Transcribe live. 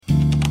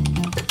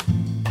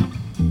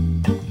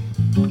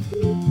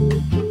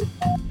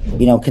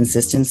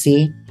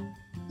consistency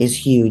is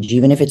huge,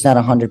 even if it's not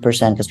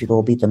 100%, because people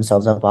will beat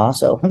themselves up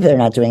also if they're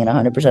not doing it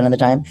 100% of the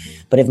time.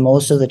 But if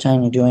most of the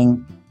time you're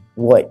doing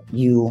what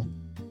you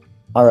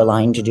are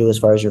aligned to do as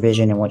far as your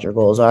vision and what your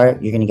goals are,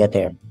 you're going to get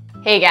there.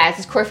 Hey guys,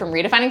 it's Corey from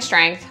Redefining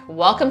Strength.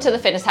 Welcome to the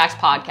Fitness Hacks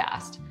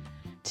Podcast.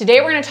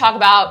 Today we're going to talk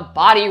about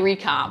body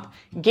recomp,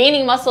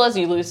 gaining muscle as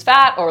you lose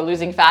fat or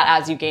losing fat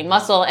as you gain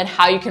muscle, and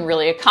how you can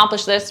really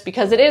accomplish this,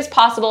 because it is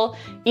possible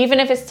even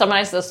if it's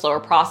sometimes a slower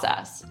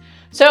process.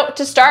 So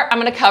to start, I'm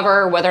going to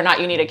cover whether or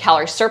not you need a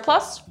calorie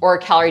surplus or a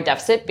calorie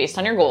deficit based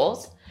on your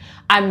goals.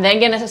 I'm then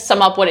going to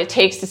sum up what it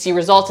takes to see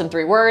results in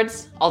 3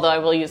 words, although I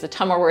will use a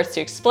ton more words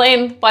to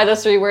explain why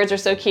those 3 words are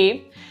so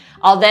key.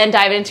 I'll then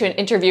dive into an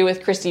interview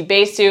with Christie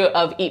Besu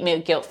of Eat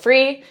Meal Guilt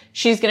Free.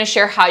 She's going to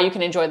share how you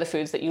can enjoy the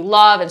foods that you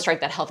love and strike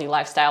that healthy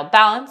lifestyle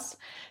balance.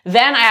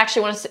 Then I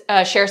actually want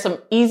to share some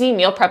easy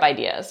meal prep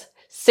ideas.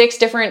 6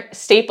 different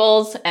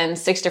staples and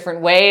 6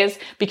 different ways,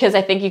 because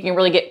I think you can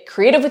really get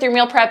creative with your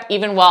meal prep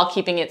even while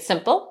keeping it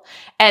simple.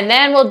 And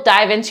then we'll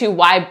dive into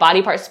why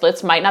body part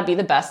splits might not be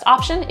the best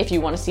option if you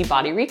want to see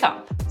body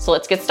recomp. So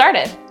let's get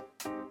started.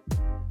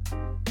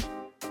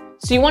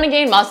 So you want to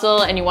gain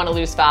muscle and you want to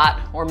lose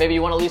fat, or maybe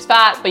you want to lose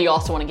fat, but you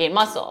also want to gain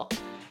muscle.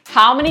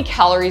 How many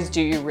calories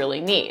do you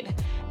really need?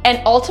 And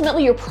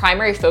ultimately, your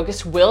primary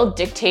focus will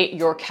dictate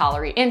your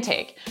calorie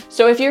intake.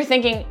 So if you're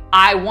thinking,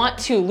 I want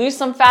to lose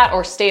some fat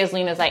or stay as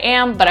lean as I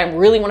am, but I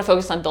really want to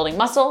focus on building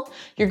muscle,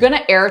 you're going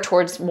to err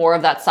towards more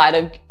of that side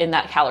of in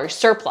that calorie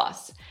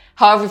surplus.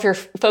 However, if your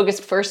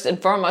focus first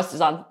and foremost is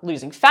on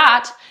losing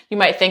fat, you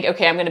might think,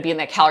 okay, I'm going to be in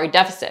that calorie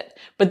deficit.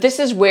 But this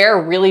is where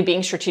really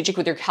being strategic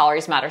with your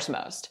calories matters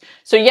most.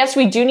 So yes,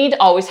 we do need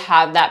to always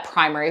have that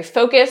primary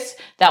focus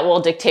that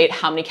will dictate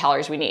how many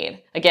calories we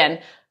need. Again,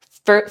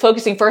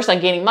 focusing first on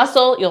gaining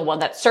muscle, you'll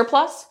want that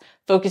surplus.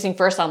 Focusing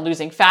first on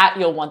losing fat,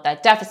 you'll want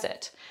that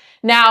deficit.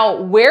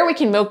 Now, where we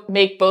can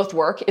make both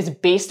work is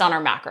based on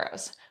our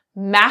macros.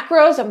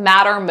 Macros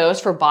matter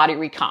most for body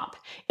recomp.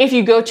 If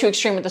you go too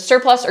extreme with the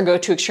surplus or go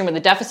too extreme with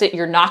the deficit,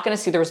 you're not going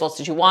to see the results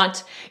that you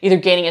want, either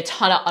gaining a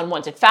ton of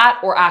unwanted fat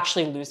or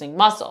actually losing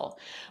muscle.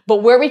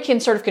 But where we can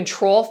sort of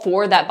control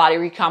for that body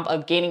recomp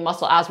of gaining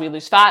muscle as we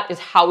lose fat is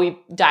how we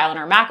dial in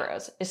our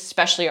macros,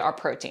 especially our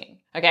protein.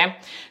 Okay.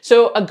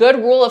 So a good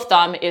rule of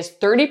thumb is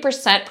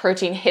 30%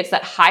 protein hits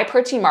that high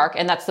protein mark,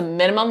 and that's the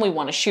minimum we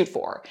want to shoot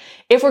for.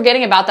 If we're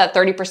getting about that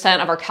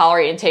 30% of our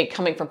calorie intake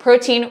coming from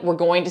protein, we're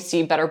going to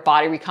see better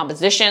body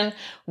recomposition,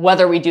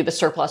 whether we do the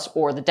surplus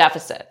or the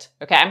deficit.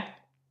 Okay.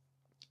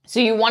 So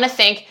you want to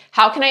think,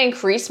 how can I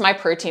increase my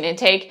protein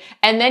intake?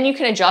 And then you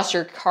can adjust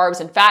your carbs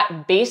and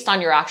fat based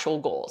on your actual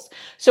goals.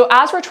 So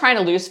as we're trying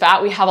to lose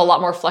fat, we have a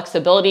lot more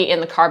flexibility in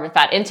the carb and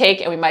fat intake,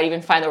 and we might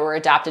even find that we're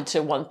adapted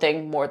to one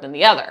thing more than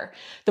the other.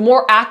 The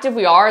more active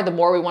we are, the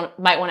more we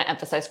might want to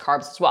emphasize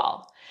carbs as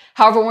well.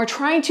 However, when we're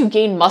trying to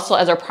gain muscle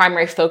as our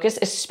primary focus,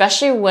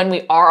 especially when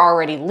we are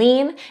already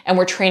lean and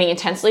we're training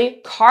intensely,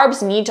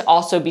 carbs need to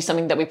also be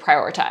something that we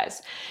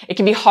prioritize. It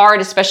can be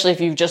hard, especially if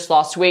you've just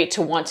lost weight,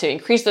 to want to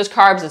increase those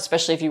carbs,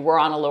 especially if you were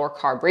on a lower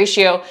carb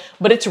ratio,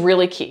 but it's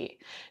really key.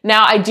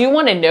 Now, I do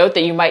want to note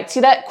that you might see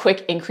that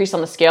quick increase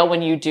on the scale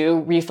when you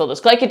do refill those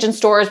glycogen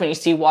stores, when you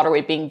see water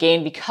weight being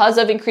gained because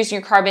of increasing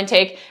your carb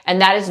intake, and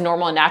that is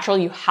normal and natural.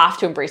 You have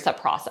to embrace that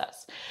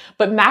process.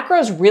 But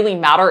macros really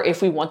matter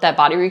if we want that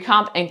body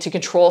recomp and to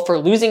control for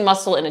losing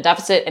muscle in a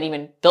deficit and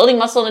even building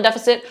muscle in a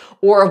deficit,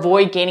 or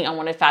avoid gaining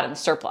unwanted fat in the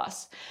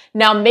surplus.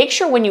 Now, make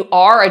sure when you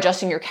are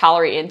adjusting your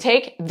calorie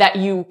intake that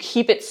you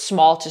keep it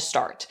small to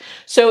start.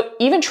 So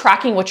even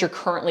tracking what you're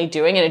currently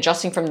doing and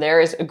adjusting from there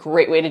is a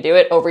great way to do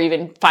it, over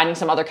even finding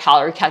some other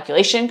calorie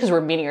calculation, because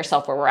we're meeting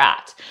ourselves where we're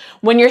at.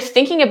 When you're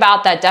thinking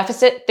about that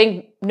deficit,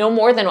 think no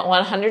more than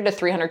 100 to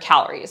 300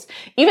 calories.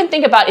 Even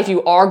think about if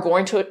you are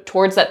going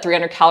towards that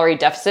 300 calorie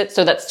deficit,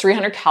 so that's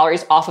 300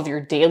 calories off of your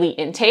daily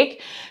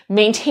intake.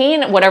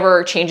 Maintain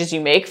whatever changes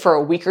you make for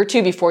a week or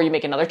 2 before you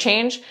make another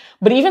change,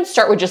 but even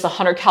start with just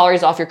 100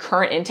 calories off your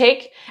current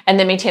intake and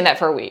then maintain that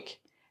for a week.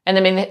 And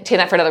then maintain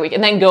that for another week,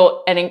 and then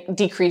go and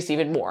decrease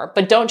even more.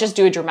 But don't just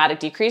do a dramatic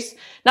decrease.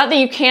 Not that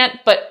you can't,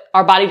 but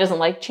our body doesn't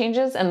like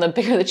changes, and the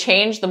bigger the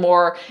change, the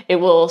more it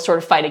will sort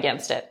of fight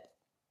against it.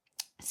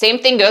 Same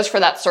thing goes for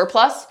that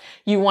surplus.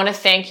 You want to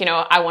think,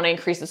 I want to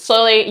increase it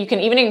slowly. You can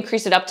even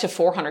increase it up to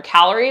 400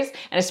 calories.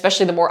 And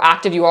especially the more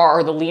active you are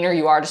or the leaner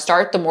you are to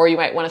start, the more you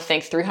might want to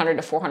think 300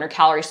 to 400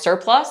 calories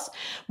surplus.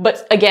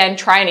 But again,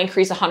 try and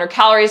increase 100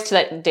 calories to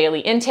that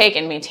daily intake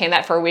and maintain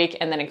that for a week,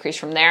 and then increase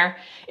from there.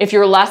 If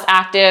you're less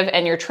active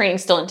and you're training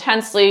still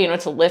intensely,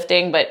 it's a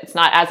lifting, but it's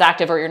not as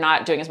active, or you're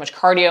not doing as much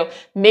cardio,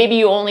 maybe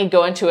you only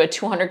go into a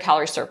 200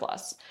 calorie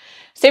surplus.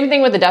 Same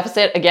thing with the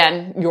deficit.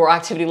 Again, your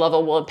activity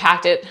level will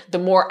impact it. The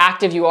more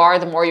active you are,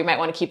 the more you might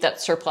want to keep that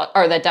surplus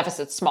or that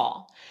deficit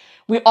small.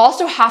 We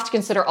also have to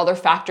consider other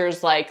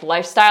factors like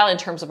lifestyle in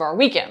terms of our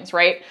weekends,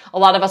 right? A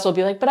lot of us will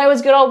be like, but I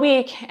was good all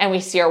week, and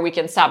we see our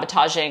weekend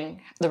sabotaging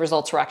the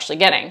results we're actually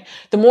getting.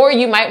 The more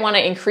you might want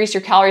to increase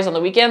your calories on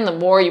the weekend, the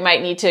more you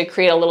might need to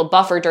create a little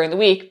buffer during the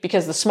week,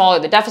 because the smaller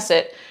the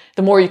deficit,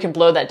 the more you can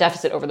blow that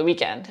deficit over the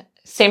weekend.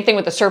 Same thing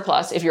with the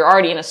surplus. If you're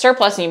already in a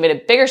surplus and you made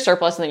a bigger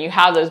surplus and then you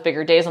have those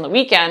bigger days on the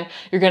weekend,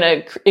 you're going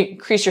to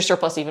increase your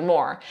surplus even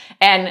more.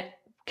 And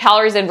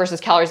calories in versus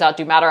calories out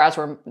do matter as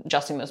we're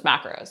adjusting those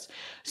macros.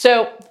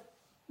 So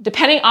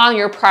depending on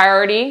your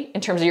priority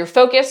in terms of your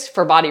focus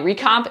for body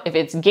recomp, if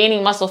it's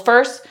gaining muscle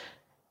first,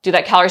 do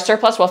that calorie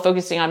surplus while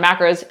focusing on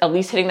macros, at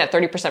least hitting that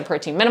 30%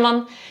 protein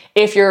minimum.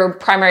 If your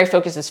primary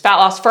focus is fat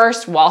loss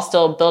first while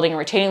still building and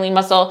retaining lean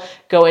muscle,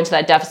 go into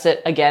that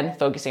deficit, again,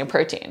 focusing on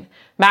protein.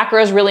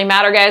 Macros really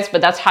matter, guys, but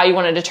that's how you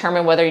want to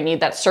determine whether you need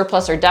that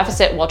surplus or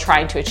deficit while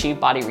trying to achieve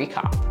body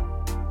recomp.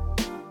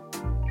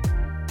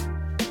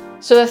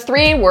 So the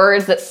 3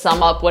 words that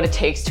sum up what it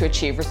takes to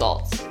achieve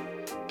results.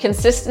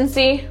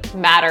 Consistency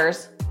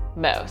matters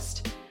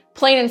most.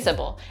 Plain and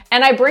simple.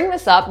 And I bring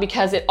this up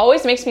because it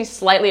always makes me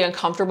slightly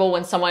uncomfortable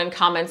when someone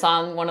comments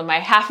on one of my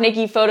half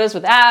naked photos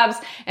with abs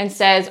and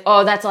says,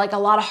 oh, that's like a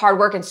lot of hard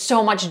work and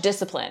so much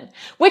discipline,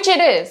 which it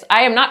is.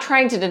 I am not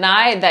trying to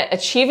deny that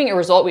achieving a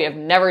result we have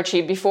never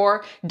achieved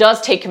before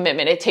does take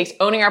commitment. It takes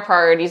owning our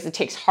priorities. It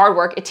takes hard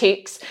work. It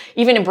takes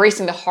even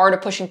embracing the hard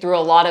of pushing through a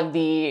lot of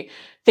the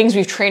things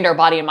we've trained our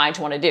body and mind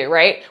to want to do,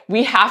 right?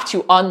 We have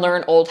to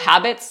unlearn old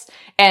habits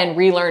and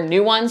relearn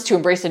new ones to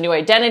embrace a new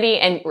identity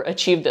and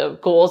achieve the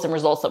goals and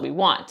results that we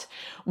want.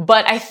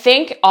 But I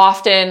think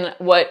often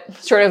what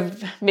sort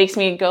of makes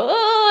me go,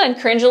 oh, and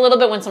cringe a little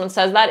bit when someone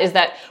says that is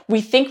that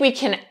we think we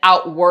can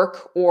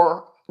outwork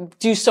or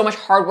do so much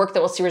hard work that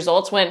we'll see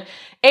results when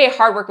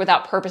hard work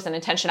without purpose and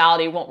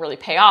intentionality won't really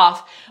pay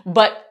off.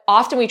 But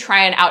often we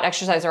try and out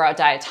exercise or out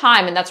diet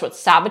time. And that's what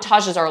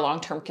sabotages our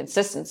long-term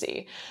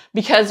consistency,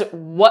 because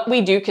what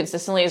we do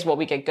consistently is what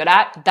we get good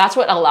at. That's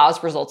what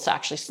allows results to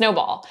actually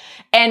snowball.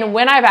 And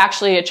when I've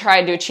actually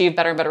tried to achieve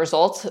better and better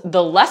results,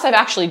 the less I've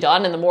actually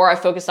done and the more I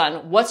focus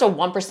on what's a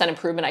 1%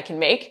 improvement I can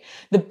make,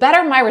 the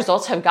better my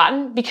results have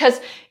gotten,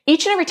 because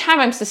each and every time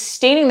I'm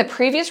sustaining the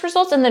previous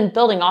results and then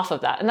building off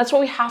of that. And that's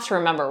what we have to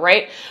remember,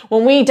 right?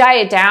 When we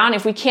diet down,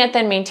 if we can't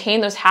then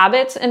maintain those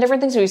habits and different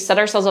things, we set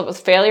ourselves up with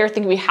failure,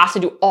 thinking we have to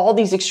do all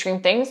these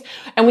extreme things,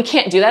 and we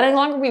can't do that any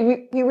longer.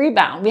 We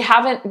rebound. We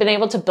haven't been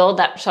able to build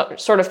that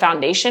sort of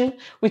foundation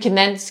we can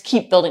then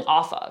keep building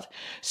off of.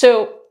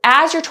 So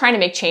as you're trying to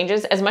make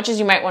changes, as much as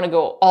you might want to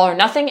go all or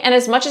nothing, and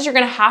as much as you're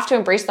going to have to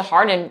embrace the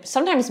hard and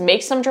sometimes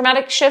make some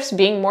dramatic shifts,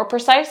 being more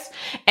precise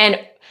and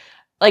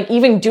like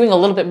even doing a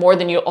little bit more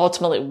than you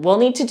ultimately will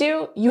need to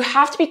do, you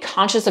have to be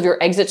conscious of your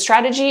exit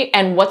strategy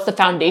and what's the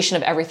foundation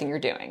of everything you're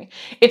doing.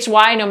 It's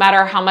why no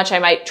matter how much I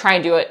might try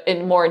and do it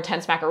in more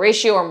intense macro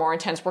ratio or more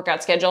intense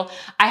workout schedule,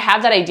 I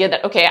have that idea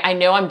that, okay, I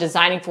know I'm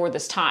designing for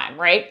this time,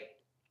 right?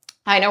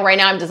 I know right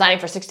now I'm designing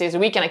for 6 days a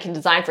week and I can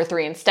design for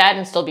 3 instead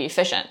and still be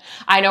efficient.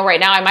 I know right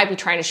now I might be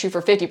trying to shoot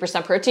for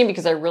 50% protein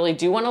because I really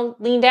do want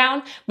to lean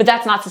down, but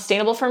that's not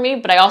sustainable for me.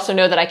 But I also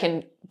know that I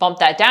can bump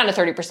that down to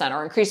 30%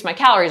 or increase my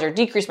calories or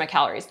decrease my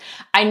calories.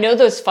 I know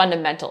those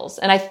fundamentals.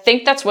 And I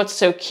think that's what's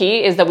so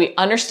key, is that we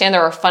understand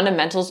there are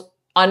fundamentals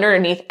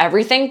underneath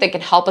everything that can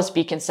help us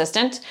be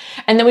consistent.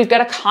 And then we've got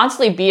to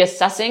constantly be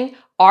assessing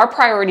our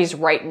priorities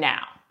right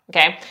now.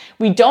 Okay.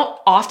 We don't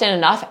often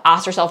enough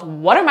ask ourselves,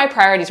 what are my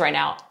priorities right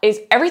now? Is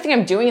everything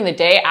I'm doing in the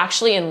day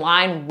actually in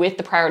line with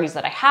the priorities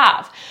that I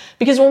have?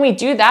 Because when we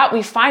do that,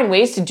 we find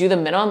ways to do the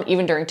minimum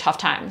even during tough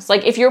times.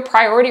 Like if your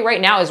priority right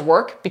now is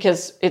work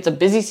because it's a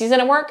busy season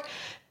at work,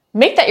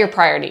 make that your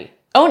priority.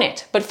 Own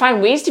it, but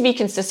find ways to be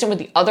consistent with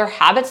the other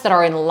habits that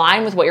are in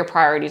line with what your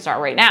priorities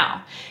are right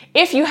now.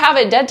 If you have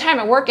a dead time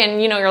at work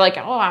and, you're like,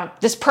 oh,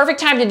 this perfect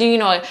time to do,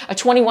 a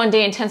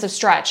 21-day intensive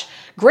stretch.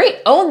 Great.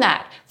 Own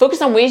that.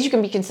 Focus on ways you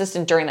can be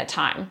consistent during that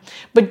time.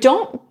 But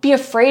don't be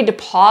afraid to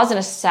pause and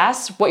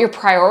assess what your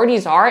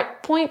priorities are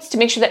at points to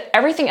make sure that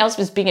everything else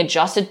is being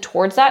adjusted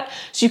towards that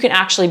so you can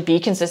actually be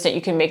consistent.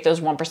 You can make those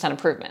 1%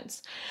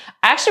 improvements.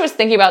 I actually was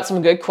thinking about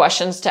some good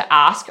questions to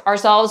ask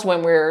ourselves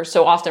when we're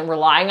so often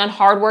relying on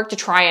hard work to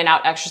try and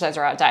out exercise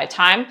or out diet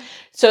time,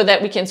 so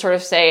that we can sort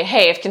of say,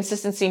 hey, if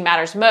consistency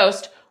matters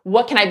most,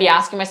 what can I be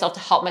asking myself to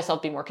help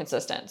myself be more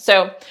consistent?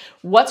 So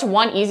what's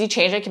one easy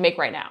change I can make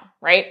right now,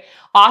 right?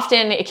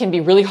 Often it can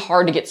be really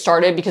hard to get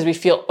started because we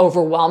feel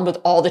overwhelmed with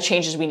all the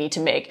changes we need to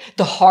make,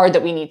 the hard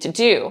that we need to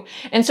do.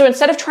 And so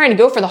instead of trying to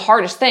go for the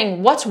hardest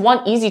thing, what's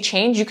one easy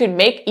change you could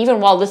make even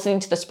while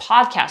listening to this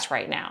podcast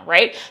right now,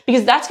 right?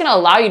 Because that's going to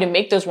allow you to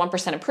make those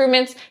 1%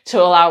 improvements,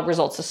 to allow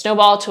results to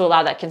snowball, to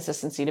allow that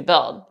consistency to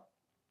build.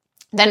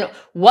 Then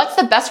what's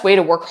the best way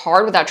to work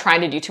hard without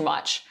trying to do too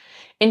much?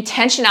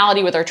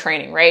 Intentionality with our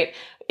training, right?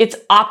 It's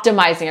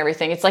optimizing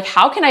everything. It's like,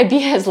 how can I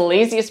be as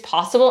lazy as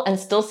possible and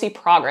still see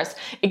progress?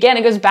 Again,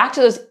 it goes back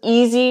to those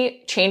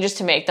easy changes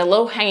to make, the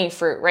low hanging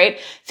fruit,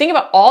 right? Think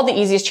about all the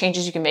easiest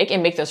changes you can make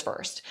and make those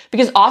first.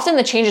 Because often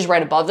the changes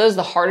right above those,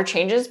 the harder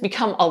changes,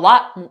 become a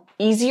lot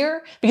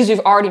easier because we've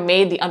already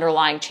made the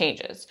underlying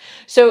changes.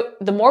 So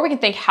the more we can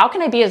think, how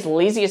can I be as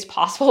lazy as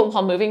possible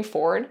while moving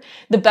forward,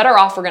 the better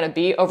off we're going to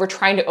be over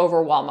trying to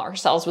overwhelm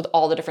ourselves with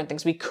all the different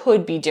things we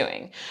could be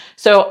doing.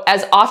 So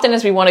as often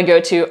as we want to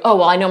go to, oh,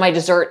 well, I know my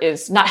dessert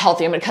is not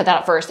healthy, I'm going to cut that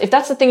out first. If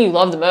that's the thing you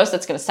love the most,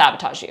 that's going to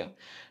sabotage you.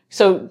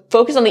 So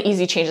focus on the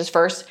easy changes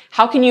first.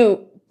 How can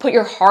you put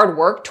your hard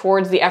work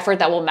towards the effort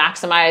that will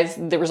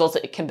maximize the results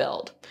that it can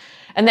build?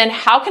 And then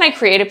how can I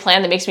create a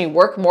plan that makes me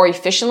work more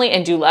efficiently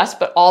and do less,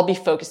 but all be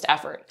focused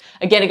effort?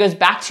 Again, it goes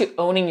back to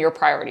owning your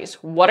priorities.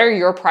 What are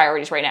your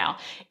priorities right now?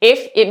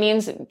 If it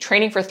means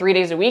training for 3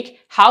 days a week,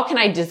 how can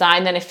I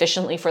design that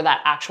efficiently for that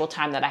actual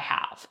time that I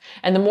have?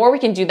 And the more we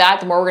can do that,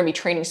 the more we're going to be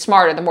training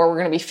smarter, the more we're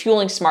going to be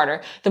fueling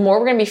smarter, the more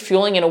we're going to be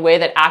fueling in a way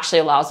that actually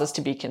allows us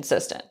to be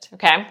consistent.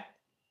 Okay.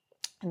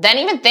 Then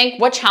even think,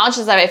 what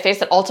challenges have I faced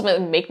that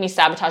ultimately make me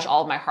sabotage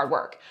all of my hard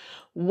work?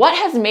 What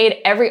has made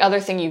every other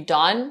thing you've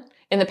done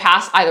in the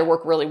past either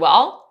work really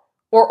well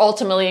or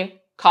ultimately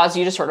cause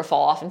you to sort of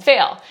fall off and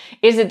fail?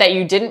 Is it that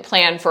you didn't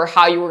plan for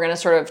how you were going to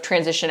sort of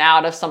transition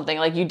out of something?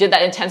 Like you did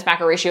that intense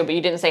macro ratio, but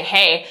you didn't say,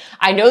 hey,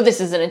 I know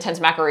this is an intense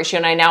macro ratio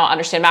and I now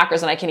understand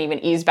macros and I can even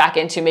ease back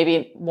into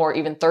maybe more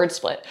even third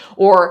split.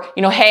 Or,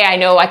 hey, I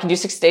know I can do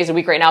 6 days a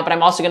week right now, but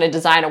I'm also going to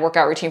design a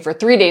workout routine for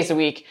 3 days a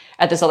week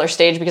at this other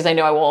stage because I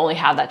know I will only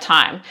have that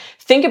time.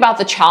 Think about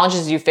the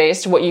challenges you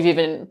faced, what you've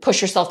even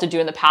pushed yourself to do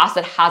in the past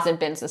that hasn't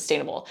been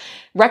sustainable.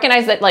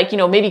 Recognize that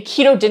maybe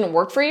keto didn't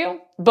work for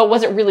you, but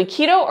was it really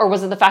keto or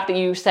was it the fact that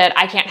you said,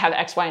 I can't have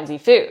X, Y, and Z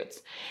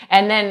foods?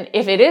 And then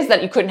if it is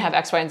that you couldn't have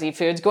X, Y, and Z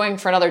foods, going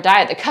for another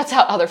diet that cuts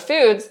out other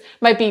foods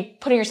might be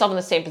putting yourself in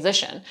the same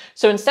position.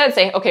 So instead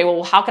say, okay,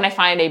 well, how can I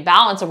find a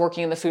balance of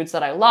working in the foods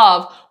that I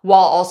love while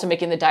also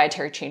making the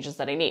dietary changes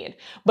that I need?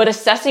 But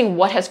assessing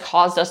what has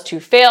caused us to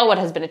fail, what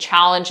has been a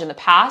challenge in the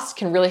past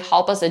can really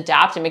help us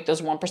adapt and make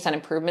those 1%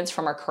 improvements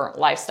from our current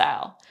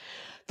lifestyle.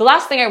 The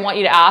last thing I want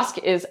you to ask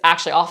is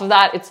actually off of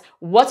that. It's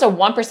what's a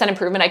 1%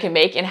 improvement I can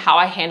make in how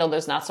I handle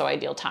those not so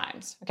ideal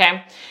times.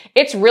 Okay.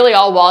 It's really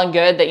all well and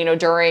good that,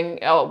 during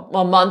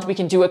a month, we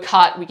can do a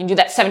cut. We can do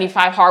that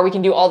 75 hard. We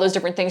can do all those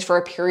different things for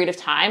a period of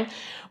time.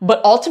 But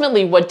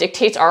ultimately what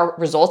dictates our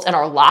results and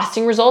our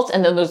lasting results,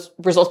 and then those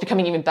results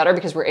becoming even better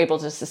because we're able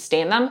to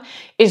sustain them,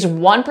 is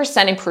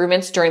 1%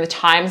 improvements during the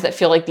times that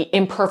feel like the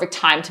imperfect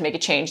time to make a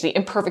change, the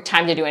imperfect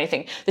time to do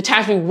anything, the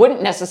times we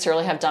wouldn't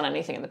necessarily have done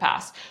anything in the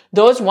past.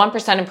 Those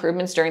 1%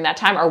 improvements during that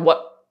time are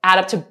what add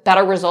up to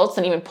better results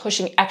than even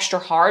pushing extra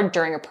hard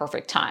during a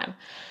perfect time.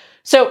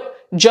 So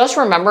just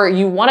remember,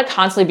 you want to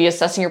constantly be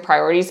assessing your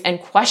priorities and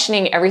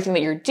questioning everything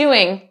that you're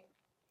doing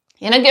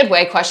in a good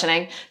way,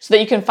 questioning, so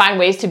that you can find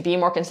ways to be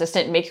more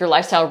consistent and make your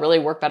lifestyle really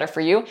work better for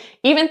you.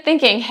 Even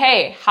thinking,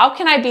 hey, how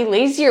can I be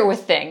lazier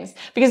with things?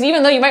 Because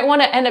even though you might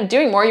want to end up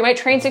doing more, you might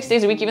train 6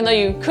 days a week, even though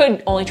you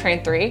could only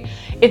train 3,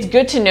 it's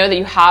good to know that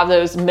you have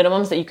those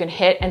minimums that you can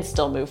hit and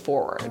still move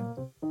forward.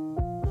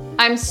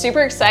 I'm super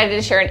excited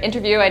to share an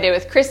interview I did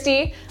with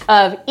Christie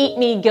of Eat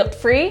Me Guilt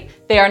Free.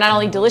 They are not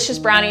only delicious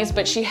brownies,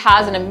 but she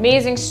has an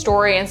amazing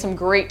story and some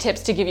great tips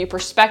to give you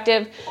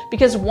perspective,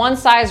 because one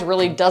size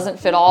really doesn't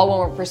fit all when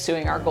we're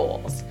pursuing our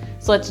goals.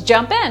 So let's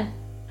jump in.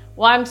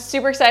 Well, I'm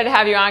super excited to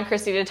have you on,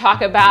 Christie, to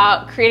talk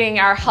about creating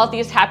our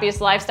healthiest,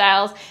 happiest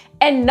lifestyles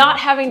and not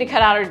having to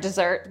cut out our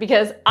dessert,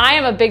 because I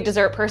am a big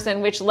dessert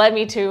person, which led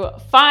me to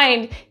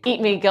find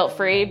Eat Me Guilt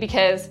Free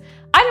because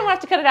I didn't want to have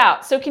to cut it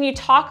out. So can you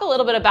talk a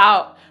little bit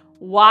about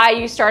why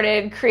you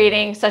started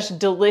creating such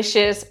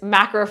delicious,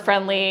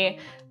 macro-friendly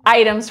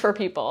items for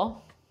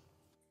people?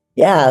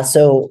 Yeah,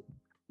 so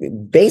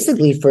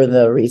basically for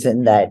the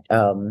reason that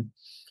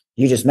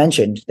you just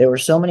mentioned, there were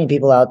so many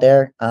people out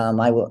there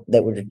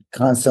that would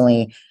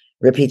constantly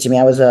repeat to me.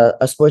 I was a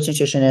sports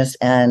nutritionist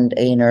and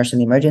a nurse in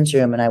the emergency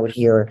room, and I would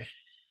hear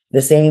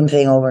the same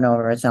thing over and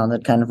over. It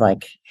sounded kind of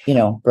like,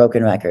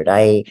 broken record.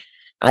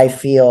 I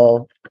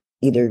feel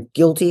either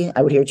guilty.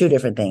 I would hear two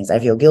different things. I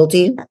feel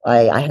guilty.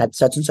 I had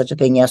such and such a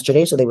thing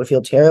yesterday. So they would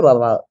feel terrible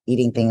about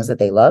eating things that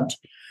they loved,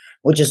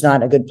 which is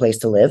not a good place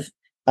to live.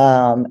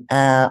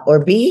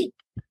 Or B,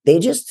 they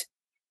just,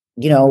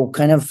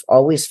 kind of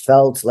always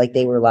felt like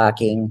they were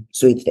lacking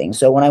sweet things.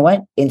 So when I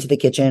went into the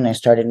kitchen, I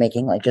started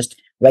making like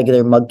just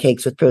regular mug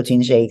cakes with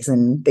protein shakes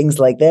and things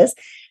like this.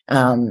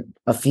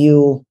 A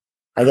few,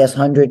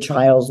 100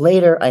 trials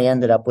later, I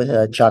ended up with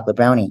a chocolate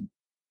brownie,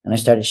 and I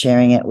started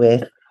sharing it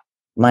with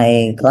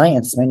my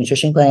clients, my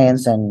nutrition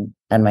clients, and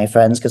my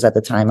friends, because at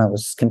the time I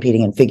was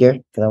competing in figure,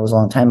 because that was a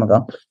long time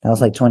ago. That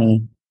was like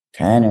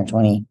 2010 or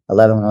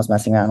 2011 when I was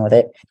messing around with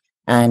it.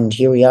 And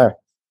here we are,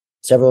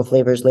 several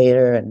flavors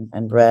later,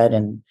 and bread,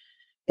 and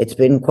it's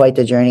been quite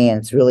the journey. And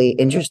it's really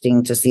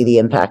interesting to see the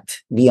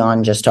impact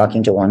beyond just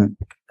talking to one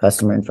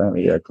customer in front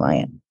of your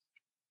client.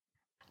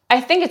 I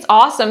think it's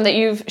awesome that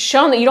you've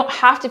shown that you don't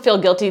have to feel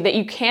guilty, that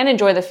you can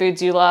enjoy the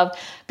foods you love,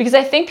 because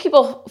I think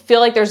people feel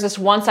like there's this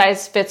one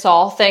size fits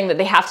all thing that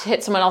they have to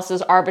hit someone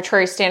else's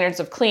arbitrary standards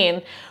of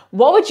clean.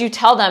 What would you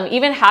tell them,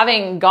 even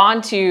having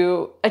gone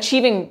to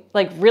achieving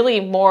like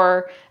really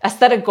more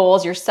aesthetic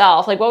goals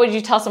yourself? Like, what would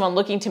you tell someone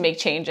looking to make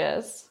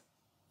changes?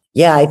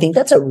 Yeah, I think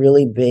that's a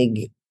really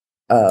big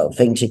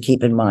thing to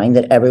keep in mind,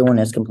 that everyone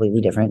is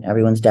completely different.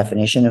 Everyone's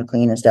definition of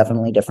clean is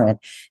definitely different.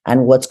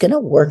 And what's going to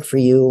work for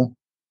you,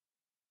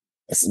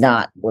 it's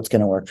not what's going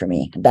to work for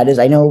me. That is,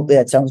 I know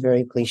that sounds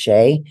very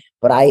cliche,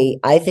 but I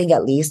think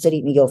at least at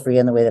Eat Me Guilt Free,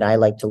 and the way that I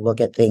like to look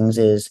at things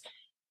is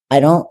I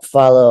don't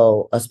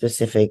follow a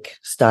specific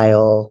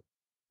style,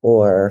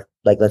 or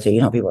like, let's say,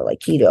 people are like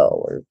keto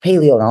or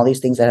paleo and all these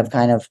things that have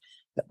kind of,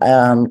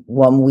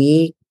 when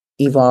we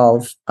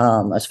evolve,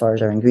 as far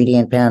as our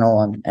ingredient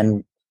panel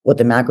and what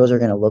the macros are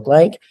going to look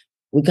like,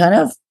 we kind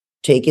of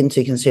take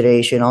into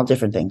consideration all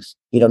different things.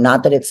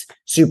 Not that it's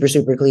super,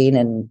 super clean,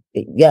 and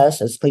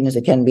yes, as clean as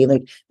it can be.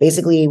 Like,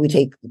 basically, we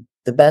take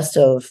the best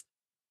of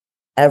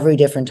every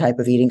different type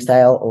of eating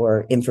style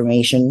or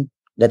information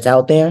that's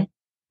out there,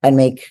 and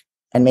make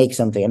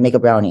something, and make a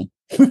brownie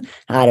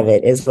out of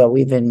it, is what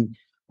we've been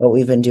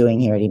doing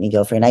here at Eat Me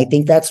Guilt-Free. And I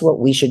think that's what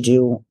we should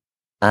do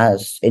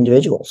as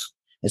individuals,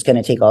 is kind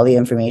of take all the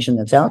information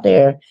that's out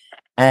there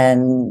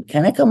and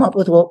kind of come up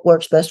with what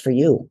works best for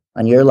you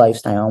and your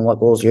lifestyle and what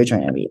goals you're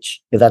trying to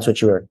reach, if that's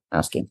what you were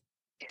asking.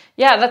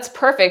 Yeah, that's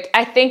perfect.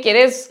 I think it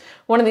is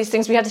one of these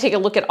things we have to take a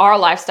look at our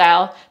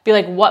lifestyle, be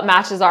like, what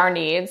matches our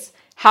needs?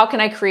 How can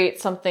I create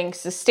something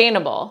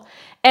sustainable?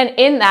 And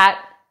in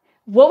that,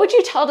 what would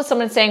you tell to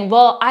someone saying,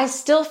 well, I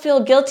still feel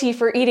guilty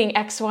for eating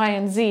X, Y,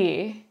 and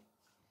Z?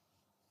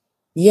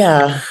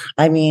 Yeah,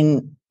 I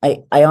mean,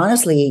 I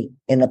honestly,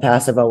 in the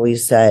past, have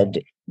always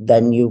said,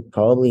 then you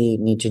probably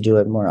need to do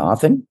it more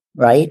often,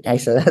 right? I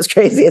said, as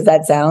crazy as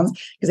that sounds,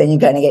 because then you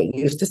kind of get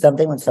used to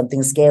something when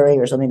something's scary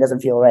or something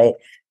doesn't feel right.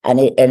 And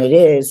it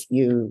is,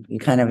 you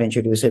kind of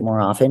introduce it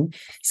more often.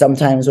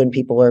 Sometimes when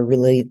people are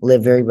really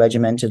live very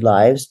regimented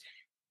lives,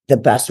 the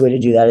best way to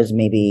do that is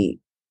maybe,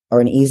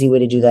 or an easy way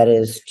to do that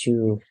is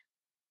to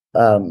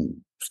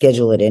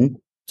schedule it in.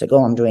 It's like,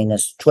 oh, I'm doing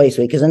this twice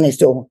a week, because then they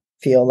still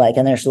feel like,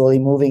 and they're slowly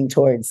moving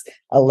towards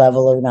a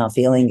level of not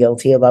feeling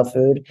guilty about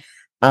food.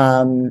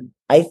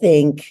 I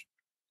think,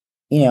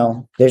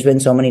 there's been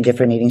so many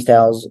different eating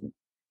styles.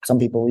 Some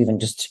people even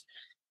just,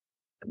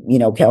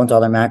 count all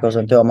their macros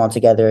and throw them all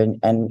together.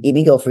 And Eat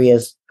Me Guilt-Free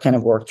has kind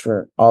of worked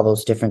for all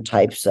those different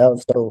types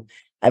of. So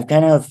I've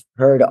kind of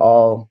I heard it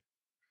all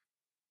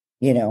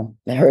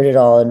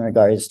in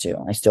regards to,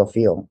 I still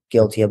feel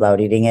guilty about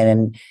eating it.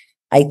 And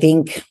I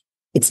think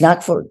it's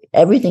not for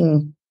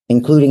everything,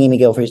 including Eat Me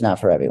Guilt-Free, is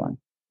not for everyone.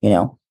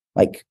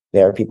 Like,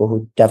 there are people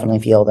who definitely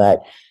feel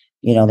that,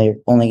 they're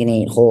only going to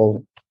eat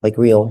whole, like,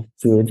 real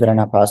foods that are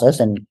not processed.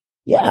 And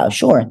yeah,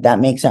 sure, that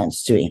makes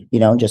sense to me.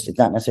 Just, it's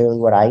not necessarily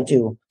what I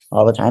do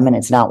all the time. And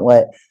it's not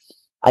what,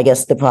 I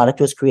guess, the product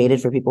was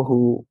created for people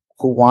who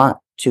want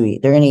to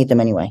eat. They're going to eat them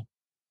anyway.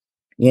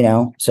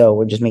 So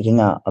we're just making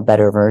a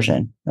better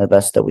version, the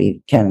best that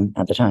we can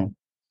at the time.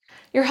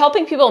 You're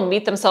helping people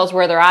meet themselves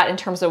where they're at in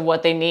terms of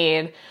what they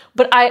need.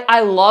 But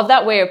I love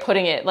that way of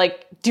putting it,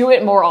 like, do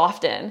it more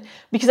often.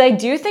 Because I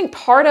do think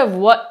part of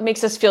what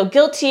makes us feel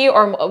guilty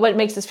or what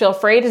makes us feel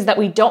afraid is that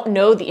we don't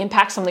know the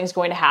impact something's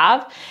going to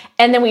have.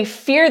 And then we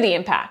fear the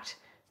impact,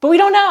 but we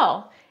don't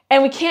know.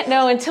 And we can't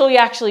know until we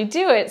actually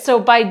do it. So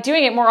by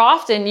doing it more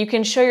often, you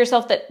can show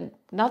yourself that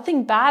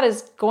nothing bad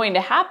is going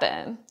to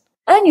happen.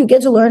 And you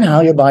get to learn how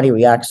your body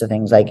reacts to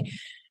things. Like,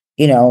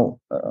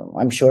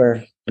 I'm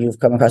sure you've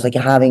come across, like,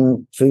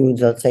 having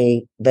foods, let's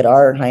say, that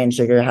are high in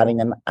sugar, having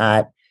them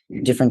at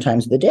different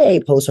times of the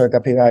day,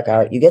 post-workout,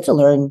 pre-workout. You get to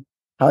learn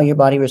how your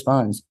body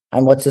responds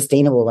and what's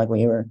sustainable, like what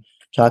you were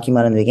talking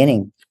about in the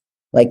beginning,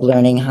 like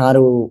learning how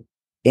to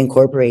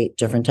incorporate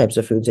different types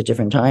of foods at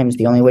different times.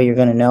 The only way you're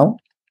going to know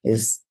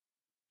is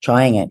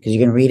trying it, because you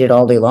can read it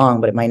all day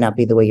long, but it might not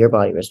be the way your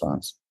body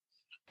responds.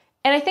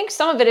 And I think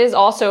some of it is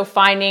also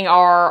finding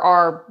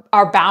our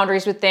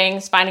boundaries with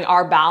things, finding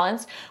our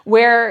balance,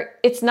 where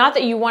it's not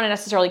that you want to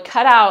necessarily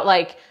cut out,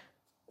 like,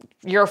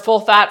 your full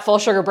fat, full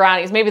sugar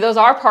brownies. Maybe those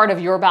are part of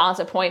your balance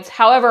at points.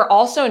 However,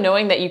 also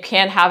knowing that you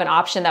can have an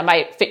option that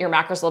might fit your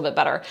macros a little bit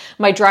better,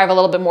 might drive a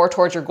little bit more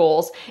towards your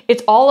goals.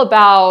 It's all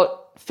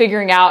about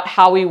figuring out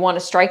how we want to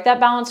strike that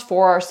balance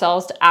for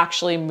ourselves to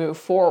actually move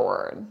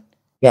forward.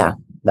 Yeah,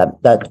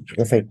 that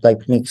perfect,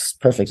 like, makes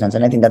perfect sense.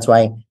 And I think that's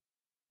why,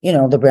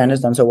 the brand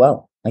has done so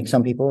well. Like,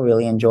 some people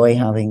really enjoy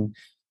having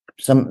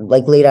some,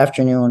 like, late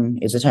afternoon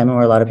is a time where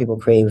a lot of people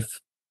crave,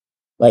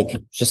 like,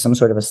 just some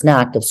sort of a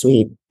snack that's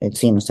sweet. It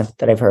seems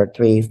that I've heard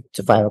 3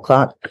 to 5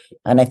 o'clock.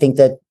 And I think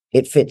that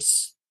it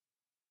fits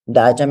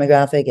that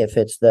demographic. It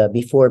fits the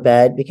before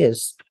bed,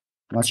 because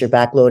once you're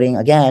backloading,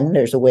 again,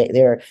 there's a way,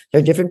 there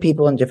are different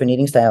people and different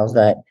eating styles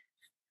that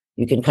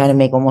you can kind of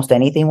make almost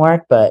anything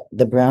work. But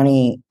the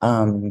brownie,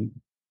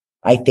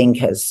 I think,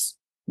 has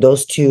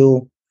those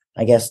two,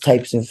 I guess,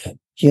 types of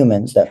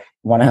humans that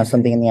want to have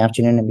something in the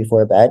afternoon and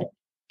before bed.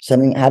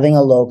 Having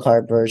a low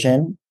carb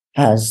version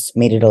has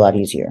made it a lot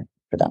easier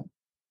for them.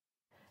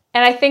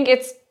 And I think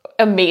it's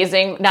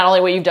amazing, not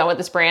only what you've done with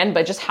this brand,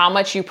 but just how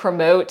much you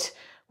promote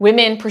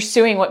women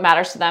pursuing what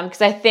matters to them.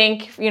 Because I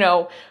think,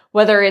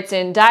 whether it's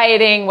in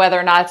dieting, whether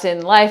or not it's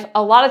in life,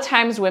 a lot of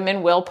times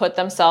women will put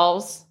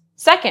themselves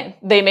second.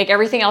 They make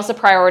everything else a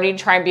priority to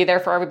try and be there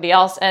for everybody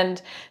else.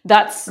 And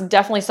that's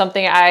definitely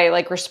something I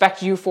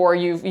respect you for.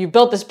 You've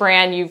built this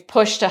brand, you've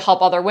pushed to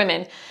help other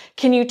women.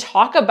 Can you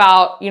talk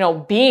about,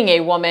 being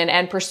a woman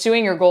and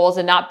pursuing your goals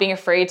and not being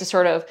afraid to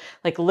sort of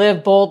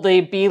live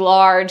boldly, be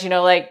large,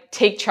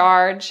 take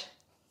charge?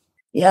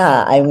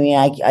 Yeah, I mean,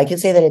 I can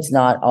say that it's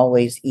not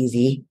always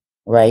easy.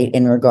 right?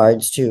 In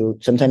regards to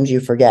sometimes you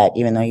forget,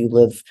 even though you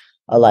live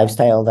a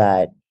lifestyle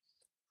that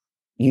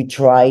you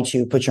try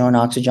to put your own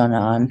oxygen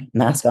on,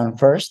 mask on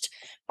first.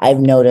 I've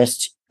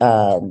noticed,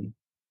 I'm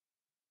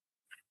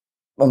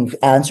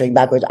answering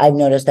backwards. I've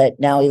noticed that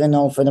now, even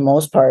though for the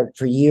most part,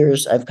 for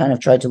years, I've kind of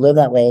tried to live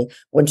that way,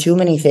 when too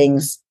many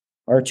things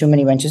or too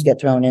many wrenches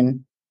get thrown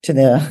in to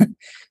the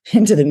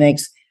into the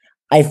mix,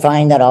 I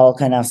find that I'll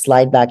kind of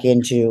slide back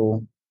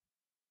into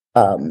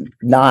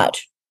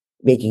not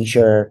making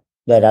sure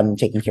that I'm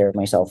taking care of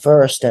myself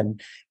first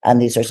and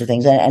these sorts of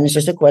things. And it's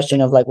just a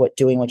question of like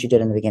doing what you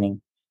did in the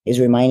beginning is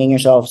reminding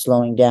yourself,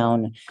 slowing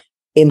down,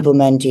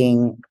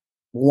 implementing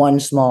one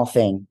small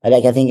thing.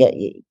 Like I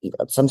think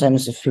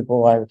sometimes if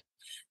people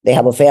they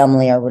have a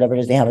family or whatever it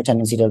is, they have a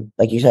tendency to,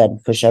 like you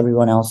said, push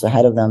everyone else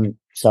ahead of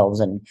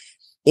themselves. And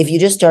if you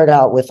just start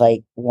out with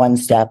like one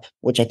step,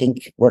 which I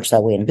think works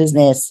that way in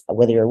business,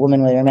 whether you're a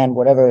woman, whether you're a man,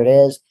 whatever it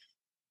is,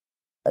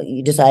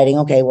 you deciding,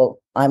 okay, well,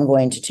 I'm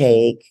going to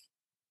take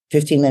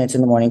 15 minutes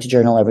in the morning to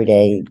journal every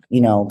day,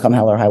 come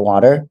hell or high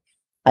water.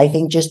 I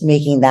think just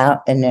making that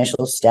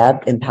initial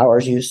step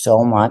empowers you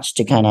so much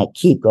to kind of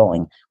keep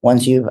going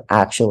once you've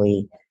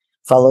actually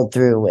followed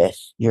through with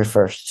your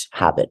first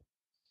habit.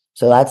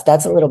 So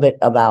that's a little bit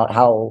about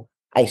how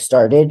I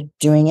started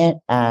doing it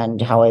and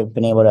how I've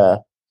been able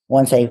to,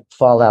 once I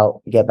fall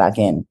out, get back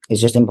in. Is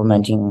just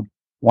implementing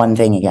one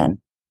thing again.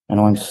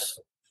 And once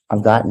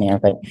I've gotten there,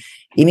 but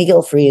Eat Me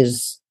Guilt Free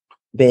has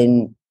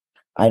been,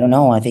 I don't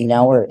know, I think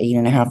now we're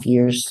 8.5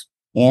 years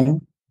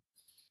in,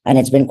 and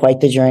it's been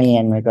quite the journey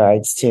in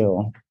regards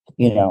to,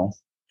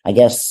 I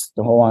guess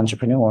the whole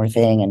entrepreneur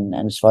thing. And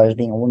as far as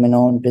being a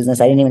woman-owned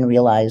business, I didn't even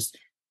realize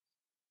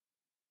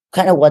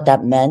kind of what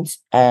that meant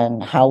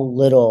and how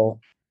little,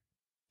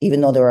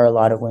 even though there are a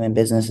lot of women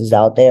businesses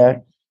out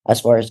there, as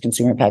far as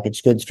consumer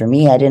packaged goods, for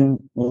me, I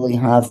didn't really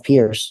have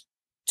peers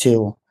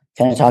to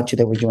kind of talk to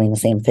that were doing the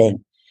same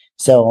thing.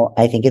 So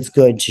I think it's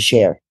good to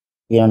share,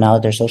 now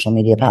that there's social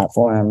media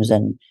platforms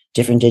and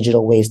different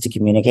digital ways to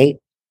communicate.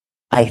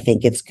 I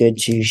think it's good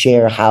to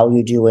share how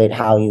you do it,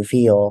 how you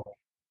feel.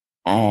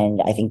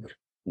 And I think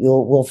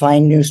we'll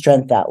find new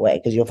strength that way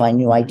because you'll find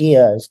new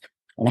ideas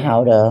and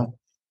how to,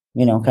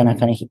 kind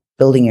of keep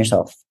building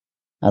yourself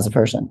as a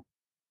person.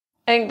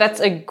 I think that's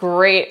a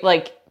great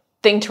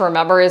thing to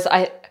remember is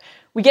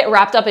we get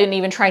wrapped up in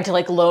even trying to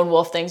lone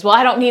wolf things. Well,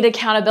 I don't need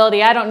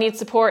accountability. I don't need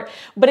support,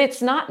 but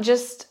it's not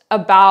just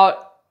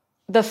about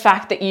the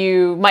fact that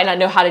you might not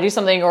know how to do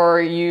something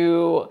or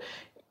you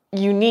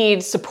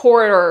need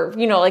support or,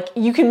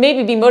 you can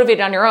maybe be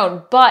motivated on your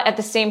own. But at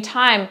the same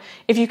time,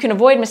 if you can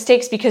avoid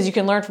mistakes because you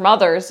can learn from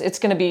others, it's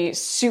going to be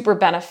super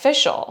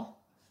beneficial.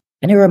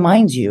 And it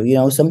reminds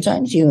you,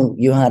 sometimes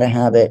you had a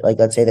habit, like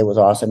let's say that was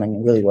awesome and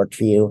it really worked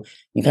for you.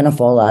 You kind of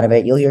fall out of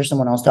it. You'll hear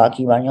someone else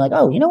talking about it and you're like,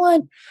 oh, you know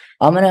what?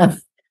 I'm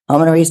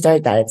gonna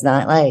restart that. It's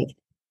not like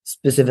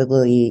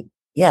specifically,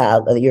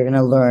 you're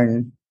gonna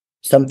learn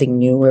something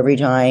new every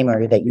time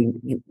or that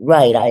you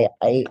right.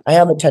 I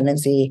have a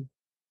tendency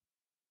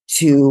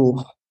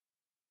to,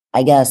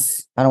 I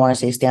guess, I don't want to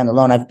say stand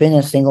alone. I've been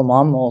a single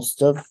mom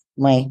most of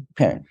my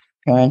parent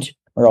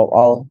or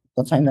all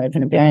the time that I've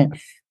been a parent.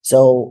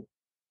 So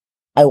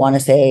I want to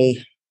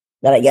say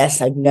that I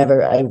guess I've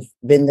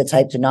been the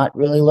type to not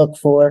really look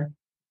for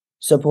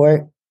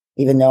support,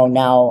 even though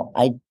now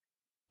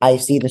I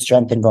see the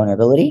strength in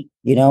vulnerability,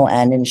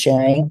 and in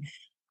sharing.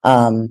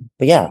 But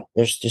yeah,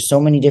 there's just so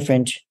many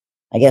different,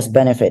 I guess,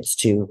 benefits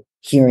to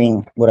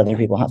hearing what other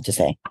people have to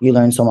say. You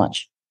learn so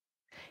much.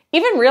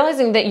 Even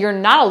realizing that you're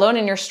not alone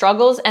in your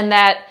struggles and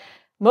that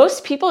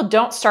most people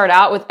don't start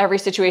out with every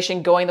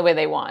situation going the way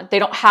they want. They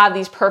don't have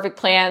these perfect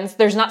plans.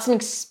 There's not something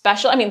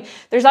special. I mean,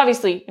 there's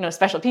obviously,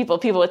 special people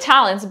with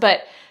talents,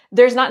 but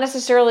there's not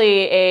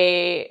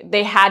necessarily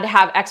they had to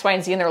have X, Y,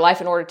 and Z in their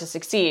life in order to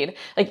succeed.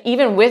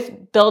 Even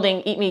with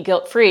building Eat Me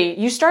Guilt Free,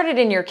 you started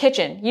in your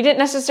kitchen. You didn't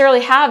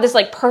necessarily have this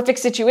perfect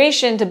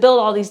situation to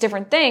build all these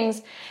different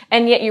things,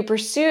 and yet you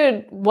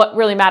pursued what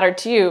really mattered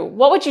to you.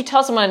 What would you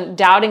tell someone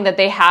doubting that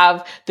they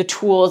have the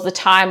tools, the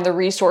time, the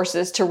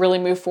resources to really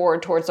move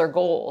forward towards their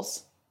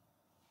goals?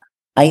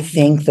 I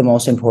think the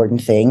most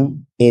important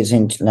thing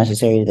isn't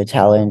necessarily the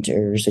talent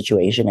or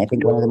situation. I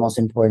think one of the most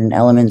important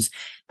elements,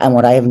 and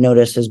what I have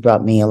noticed has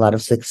brought me a lot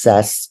of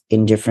success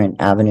in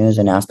different avenues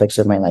and aspects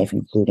of my life,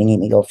 including Eat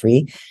Me Guilt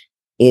Free,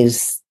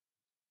 is,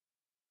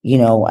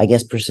 I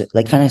guess,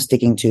 kind of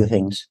sticking to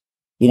things.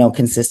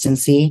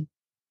 Consistency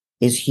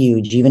is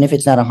huge, even if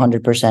it's not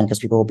 100%, because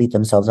people will beat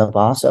themselves up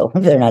also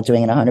if they're not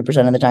doing it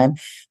 100% of the time.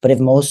 But if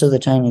most of the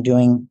time you're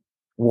doing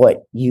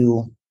what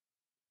you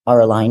are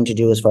aligned to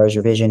do as far as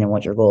your vision and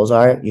what your goals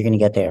are, you're going to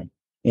get there.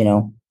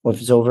 If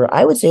it's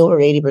I would say over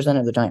 80%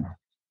 of the time.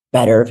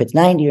 Better if it's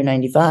 90 or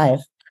 95,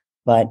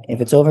 but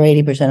if it's over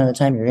 80% of the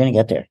time, you're going to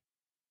get there.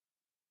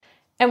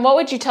 And what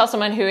would you tell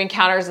someone who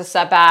encounters a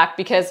setback?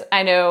 Because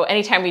I know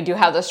anytime we do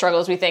have those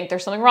struggles, we think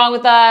there's something wrong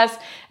with us,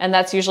 and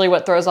that's usually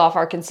what throws off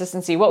our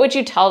consistency. What would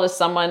you tell to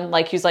someone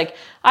who's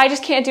I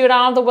just can't do it, I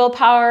don't have the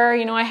willpower,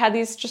 I had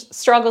these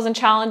struggles and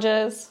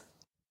challenges?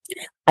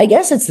 I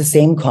guess it's the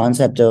same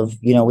concept of,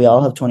 we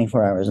all have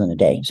 24 hours in a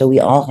day. So we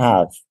all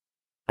have,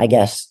 I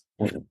guess,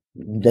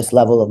 this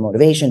level of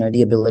motivation or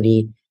the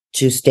ability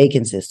to stay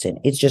consistent.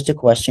 It's just a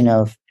question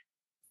of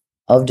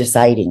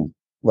deciding,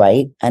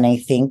 right? And I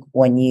think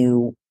when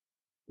you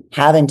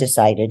haven't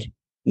decided,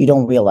 you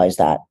don't realize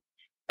that.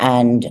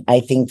 And I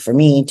think for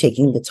me,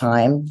 taking the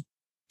time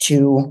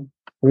to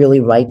really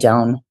write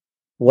down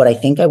what I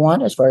think I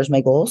want as far as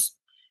my goals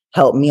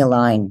help me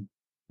align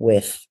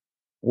with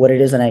what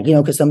it is. And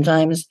because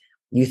sometimes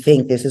you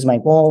think this is my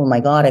goal. Oh my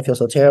God, I feel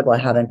so terrible. I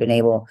haven't been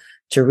able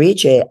to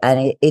reach it.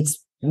 And it's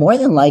more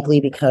than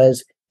likely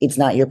because it's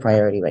not your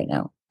priority right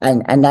now.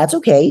 And that's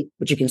okay,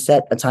 but you can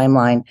set a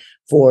timeline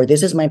for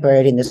this is my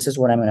priority and this is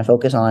what I'm going to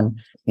focus on,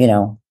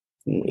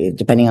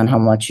 depending on how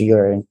much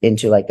you're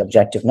into like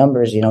objective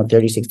numbers,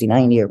 30, 60,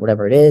 90 or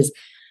whatever it is.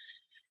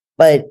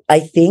 But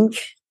I think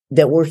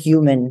that we're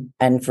human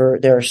and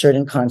there are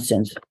certain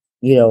constants,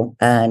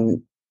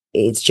 and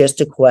it's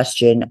just a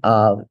question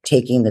of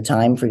taking the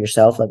time for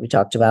yourself, like we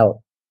talked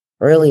about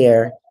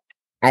earlier,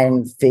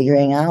 and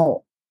figuring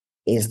out,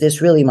 is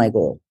this really my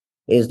goal?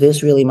 Is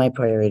this really my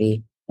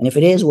priority? And if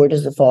it is, where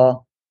does it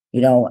fall?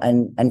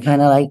 And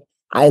kind of like,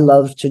 I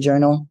love to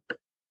journal.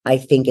 I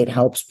think it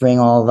helps bring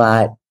all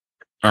that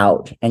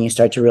out and you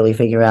start to really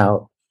figure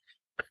out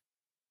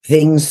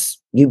things.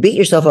 You beat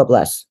yourself up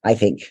less, I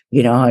think.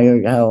 How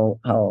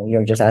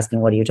you're just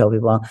asking, what do you tell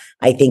people?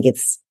 I think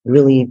it's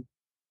really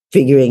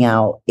figuring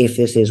out if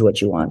this is what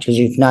you want. Because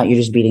if not, you're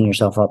just beating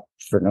yourself up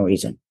for no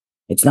reason.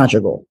 It's not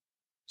your goal.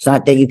 It's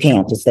not that you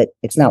can't, it's that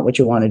it's not what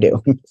you want to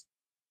do.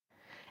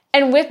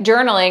 And with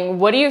journaling,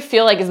 what do you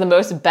feel like is the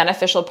most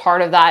beneficial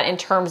part of that in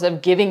terms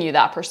of giving you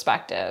that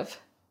perspective?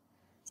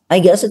 I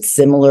guess it's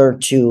similar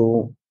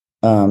to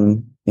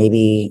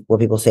maybe what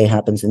people say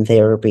happens in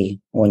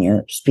therapy when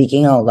you're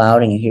speaking out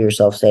loud and you hear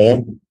yourself say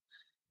it.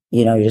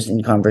 You're just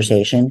in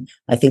conversation.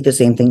 I think the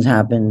same things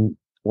happen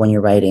when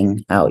you're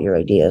writing out your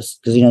ideas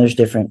because, there's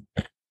different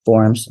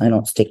forms. I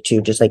don't stick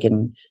to, just like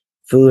in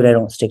food, I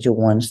don't stick to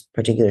one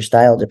particular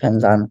style. It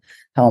depends on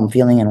how I'm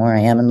feeling and where I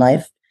am in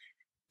life.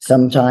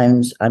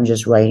 Sometimes I'm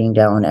just writing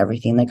down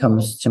everything that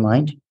comes to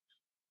mind.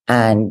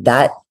 And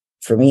that,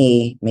 for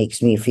me,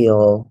 makes me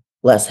feel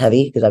less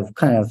heavy because I've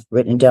kind of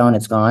written down,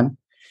 it's gone.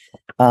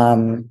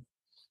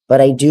 But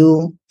I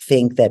do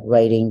think that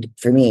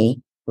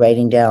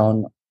writing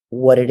down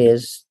what it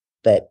is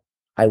that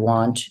I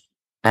want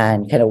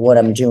and kind of what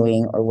I'm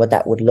doing or what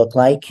that would look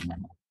like,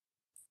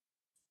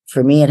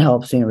 for me, it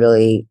helps me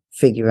really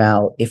figure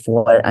out if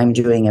what I'm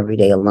doing every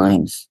day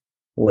aligns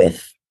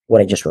with what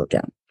I just wrote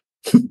down.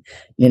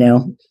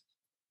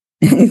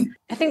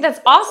 I think that's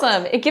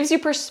awesome. It gives you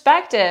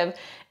perspective.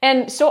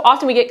 And so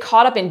often we get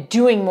caught up in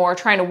doing more,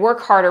 trying to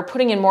work harder,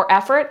 putting in more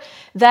effort,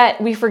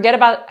 that we forget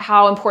about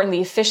how important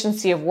the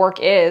efficiency of work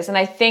is. And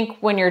I think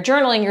when you're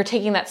journaling, you're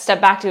taking that step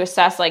back to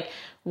assess, like,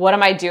 what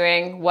am I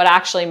doing? What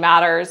actually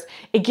matters?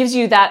 It gives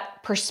you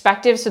that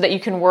perspective so that you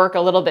can work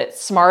a little bit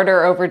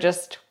smarter over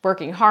just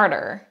working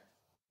harder.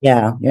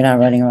 Yeah, you're not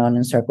running around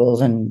in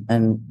circles. And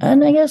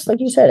I guess, like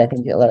you said, I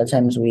think a lot of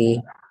times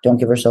we don't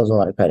give ourselves a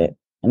lot of credit.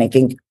 And I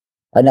think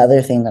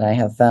another thing that I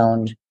have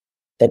found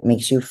that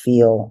makes you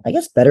feel, I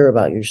guess, better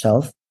about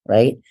yourself,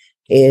 right,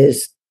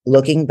 is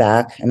looking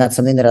back. And that's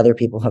something that other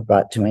people have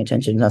brought to my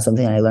attention, not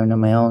something I learned on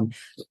my own.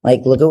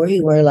 Like, look at where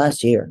you were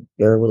last year,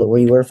 or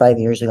where you were 5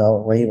 years ago,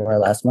 or where you were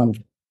last month.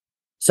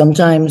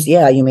 Sometimes,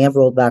 yeah, you may have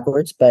rolled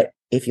backwards, but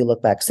if you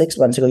look back 6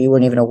 months ago, you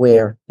weren't even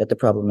aware that the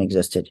problem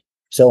existed.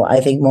 So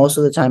I think most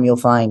of the time you'll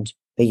find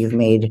that you've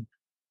made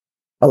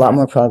a lot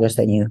more progress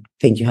than you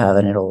think you have,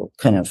 and it'll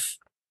kind of,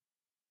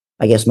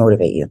 I guess,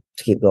 motivate you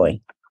to keep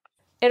going.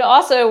 It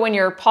also, when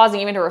you're pausing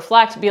even to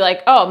reflect, be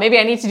like, oh, maybe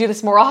I need to do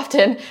this more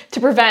often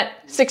to prevent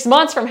 6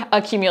 months from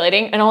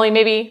accumulating and only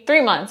maybe 3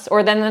 months,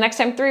 or then the next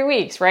time 3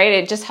 weeks, right?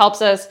 It just helps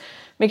us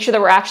make sure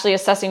that we're actually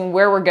assessing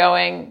where we're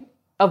going,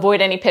 avoid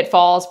any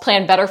pitfalls,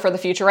 plan better for the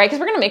future, right? Because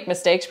we're going to make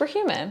mistakes. We're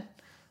human.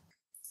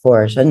 Of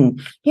course.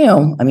 And,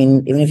 I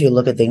mean, even if you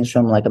look at things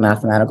from like a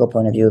mathematical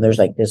point of view, there's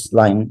like this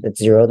line that's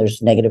 0, there's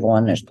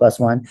 -1, there's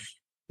 +1.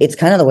 It's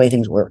kind of the way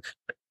things work,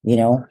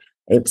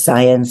 It's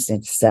science.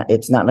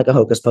 It's not like a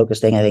hocus pocus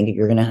thing. I think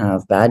you're going to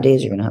have bad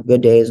days. You're going to have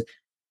good days,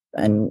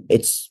 and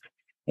it's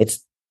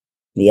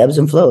the ebbs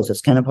and flows.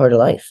 It's kind of part of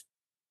life.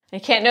 You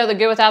can't know the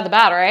good without the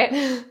bad, right?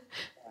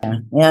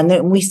 Yeah, and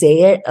then we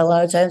say it a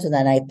lot of times, and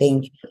then I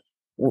think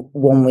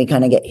when we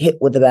kind of get hit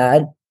with the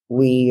bad,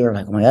 we are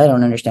like, "Oh my God, I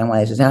don't understand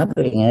why this is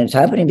happening," and it's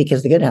happening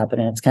because the good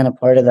happened, and it's kind of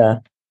part of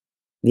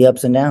the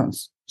ups and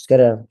downs. Just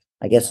gotta,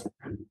 I guess,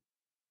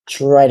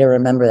 try to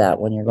remember that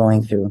when you're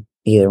going through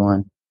either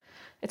one.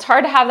 It's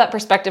hard to have that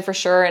perspective for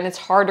sure, and it's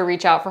hard to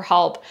reach out for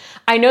help.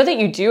 I know that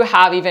you do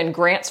have even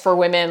grants for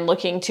women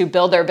looking to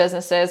build their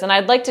businesses, and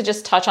I'd like to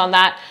just touch on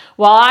that.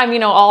 While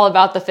I'm, all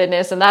about the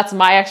fitness, and that's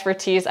my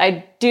expertise,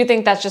 I do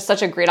think that's just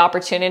such a great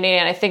opportunity,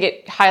 and I think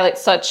it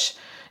highlights such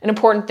an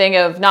important thing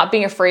of not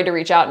being afraid to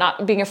reach out,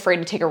 not being afraid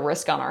to take a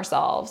risk on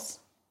ourselves.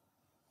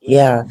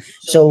 Yeah.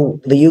 So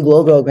the You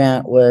Glow Girl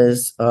grant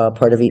was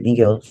part of Eat Me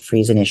Guilt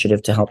Free's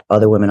initiative to help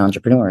other women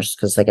entrepreneurs.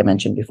 Because, like I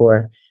mentioned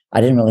before, I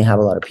didn't really have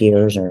a lot of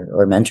peers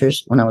or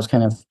mentors when I was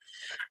kind of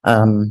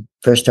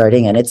first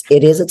starting. And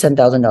it is a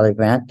 $10,000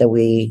 grant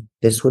that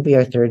this would be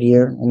our third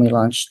year when we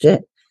launched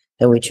it,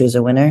 that we choose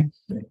a winner.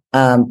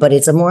 But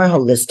it's a more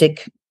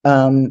holistic,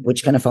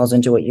 which kind of falls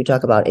into what you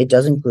talk about. It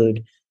does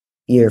include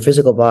your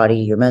physical body,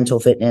 your mental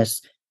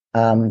fitness.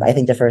 I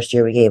think the first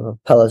year we gave a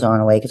Peloton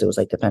away because it was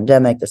like the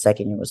pandemic. The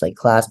second year was like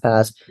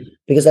ClassPass,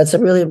 because that's a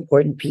really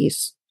important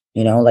piece.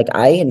 Like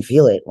I can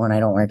feel it when I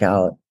don't work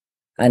out,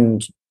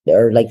 and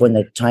or like when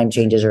the time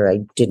changes, or I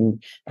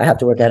have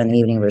to work out in the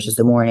evening versus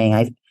the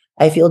morning.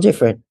 I feel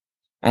different,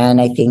 and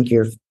I think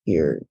your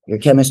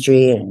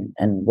chemistry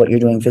and what you're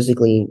doing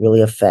physically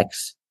really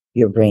affects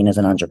your brain as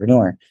an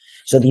entrepreneur.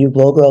 So the You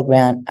Glow Girl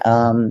grant,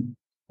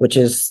 which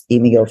is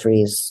Eat Me Guilt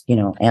Free's,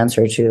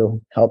 answer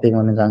to helping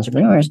women's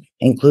entrepreneurs,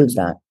 includes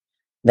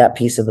that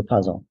piece of the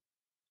puzzle.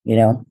 I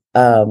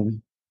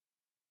don't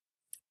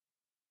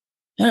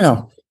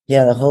know.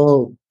 Yeah, the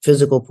whole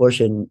physical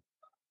portion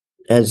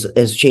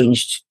has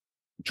changed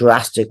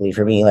drastically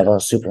for me. Like I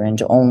was super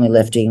into only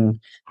lifting.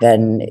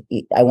 Then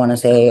I want to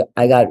say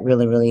I got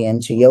really, really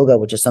into yoga,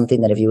 which is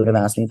something that if you would have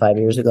asked me 5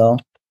 years ago,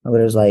 I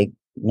would have like,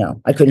 no,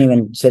 I couldn't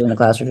even sit in a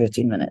class for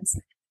 15 minutes.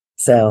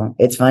 So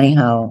it's funny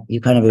how you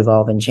kind of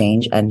evolve and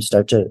change and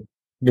start to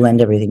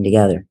blend everything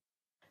together.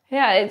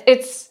 Yeah,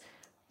 it's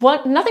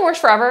nothing works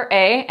forever,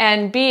 A,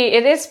 and B,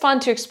 it is fun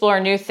to explore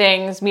new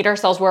things, meet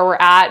ourselves where we're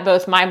at,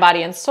 both mind,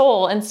 body, and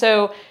soul. And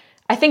so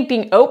I think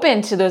being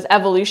open to those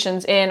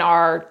evolutions in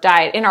our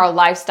diet, in our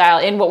lifestyle,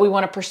 in what we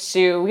want to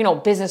pursue,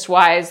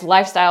 business-wise,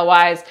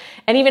 lifestyle-wise,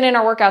 and even in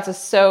our workouts is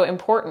so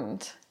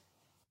important.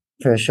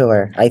 For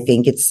sure. I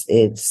think it's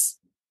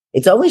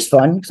always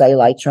fun because I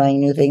like trying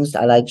new things.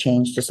 I like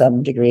change to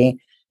some degree,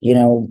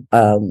 yeah,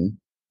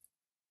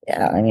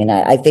 I mean,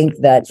 I think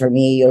that for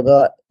me,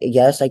 yoga,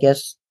 yes, I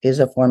guess is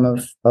a form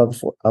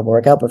of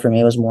workout, but for me,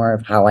 it was more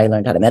of how I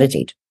learned how to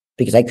meditate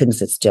because I couldn't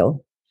sit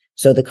still.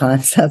 So the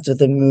concept of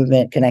the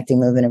movement, connecting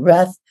movement and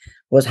breath,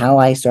 was how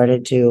I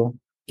started to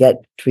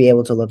be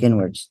able to look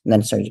inwards, and then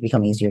it started to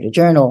become easier to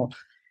journal,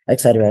 et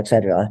cetera, et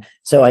cetera.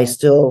 So I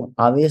still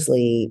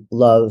obviously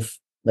love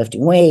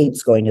lifting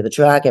weights, going to the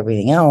track,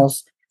 everything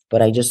else,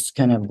 but I just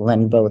kind of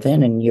blend both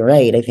in. And you're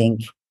right. I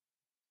think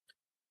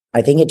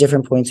at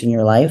different points in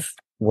your life,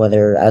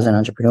 whether as an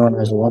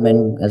entrepreneur, as a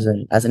woman, as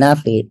an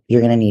athlete,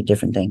 you're going to need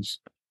different things.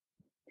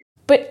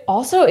 But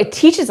also it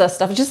teaches us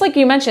stuff, just like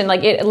you mentioned,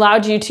 like it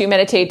allowed you to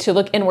meditate, to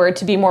look inward,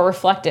 to be more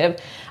reflective.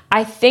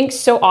 I think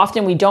so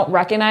often we don't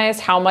recognize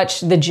how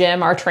much the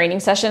gym, our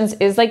training sessions,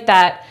 is like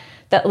that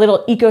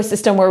little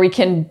ecosystem where we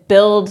can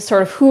build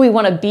sort of who we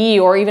want to be,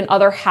 or even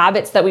other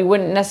habits that we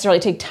wouldn't necessarily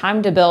take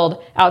time to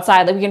build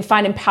outside. Like we can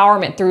find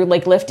empowerment through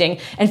like lifting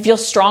and feel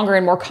stronger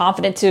and more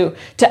confident to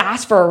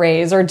ask for a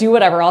raise or do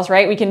whatever else,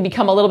 right? We can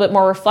become a little bit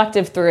more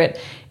reflective through it.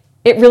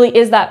 It really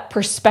is that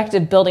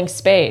perspective building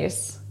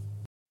space.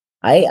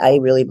 I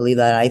really believe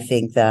that. I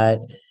think that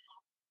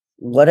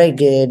what I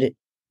did,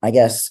 I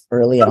guess,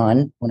 early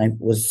on when I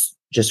was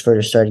just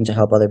first starting to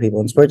help other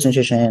people in sports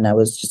nutrition, I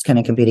was just kind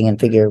of competing in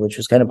figure, which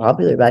was kind of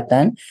popular back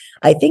then.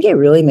 I think it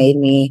really made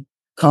me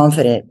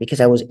confident because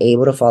I was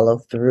able to follow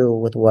through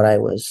with what I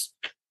was,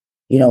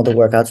 the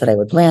workouts that I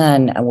would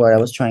plan and where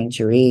I was trying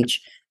to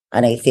reach.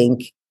 And I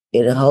think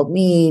it helped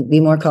me be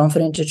more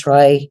confident to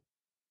try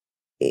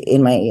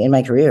in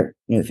my career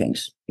new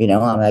things.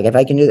 I'm like, if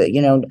I can do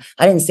that,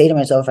 I didn't say to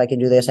myself, if I can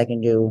do this, I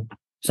can do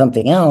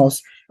something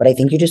else. But I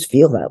think you just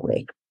feel that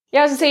way.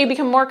 Yeah, I was gonna say you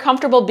become more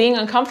comfortable being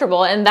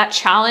uncomfortable, and that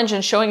challenge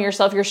and showing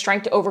yourself your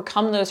strength to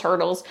overcome those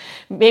hurdles.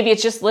 Maybe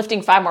it's just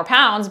lifting 5 more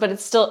pounds, but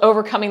it's still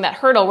overcoming that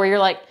hurdle where you're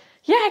like,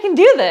 yeah, I can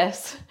do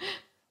this.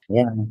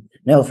 Yeah,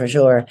 no, for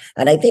sure.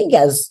 And I think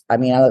at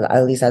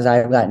least as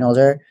I've gotten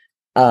older,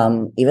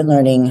 even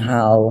learning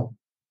how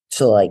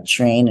to like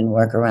train and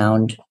work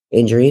around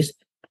injuries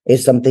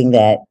is something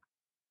that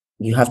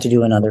you have to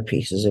do in other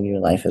pieces of your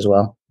life as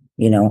well.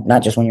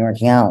 Not just when you're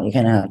working out, you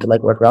kind of have to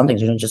like work around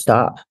things. You don't just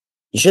stop.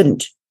 You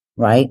shouldn't.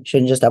 Right?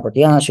 Shouldn't just stop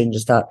working out. Shouldn't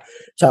just stop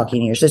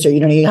talking to your sister.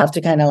 You have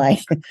to kind of like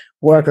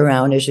work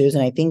around issues.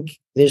 And I think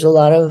there's a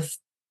lot of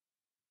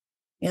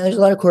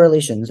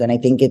correlations. And I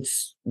think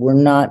we're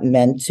not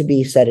meant to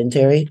be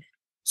sedentary.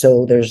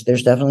 So there's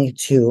definitely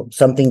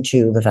something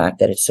to the fact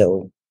that it's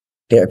so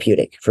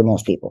therapeutic for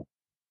most people.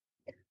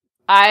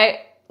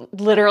 I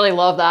literally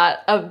love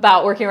that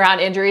about working around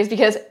injuries,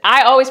 because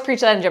I always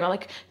preach that in gym. I'm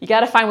like, you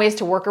got to find ways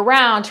to work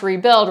around, to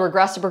rebuild,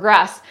 regress, to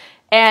progress.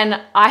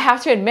 And I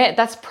have to admit,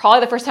 that's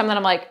probably the first time that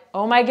I'm like,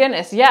 oh my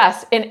goodness,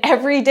 yes, in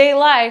everyday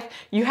life,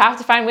 you have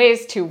to find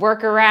ways to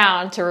work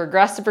around, to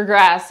regress, to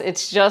progress.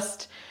 It's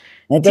just...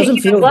 And it doesn't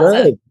feel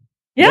good.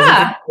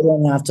 Yeah.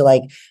 You have to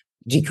like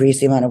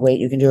decrease the amount of weight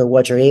you can do or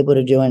what you're able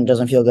to do. And it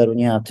doesn't feel good when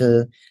you have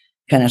to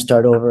kind of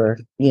start over,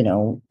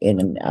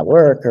 at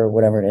work or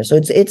whatever it is. So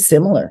it's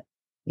similar,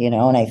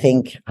 and I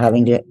think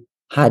having to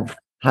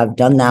have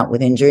done that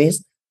with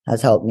injuries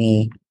has helped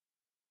me,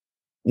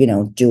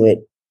 do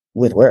it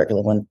with work.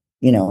 Like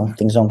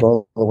things don't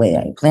go the way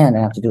I planned.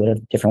 I have to do it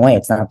a different way.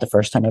 It's not the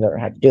first time I've ever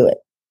had to do it,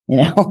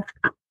 Well,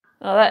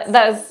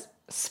 that is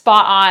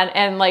spot on,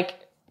 and like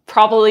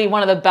probably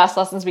one of the best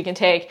lessons we can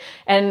take.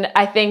 And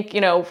I think,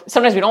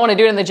 sometimes we don't want to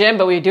do it in the gym,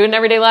 but we do it in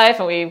everyday life,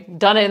 and we've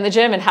done it in the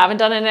gym and haven't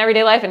done it in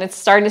everyday life. And it's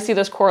starting to see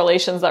those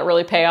correlations that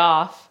really pay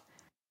off.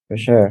 For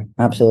sure.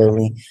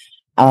 Absolutely.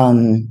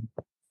 I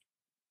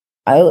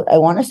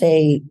want to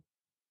say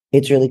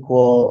it's really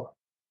cool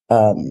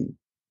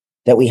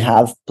that we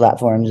have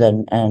platforms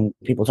and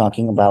people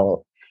talking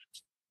about,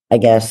 I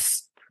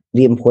guess,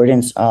 the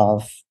importance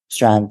of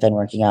strength and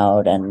working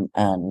out.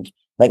 And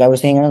like I was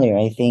saying earlier,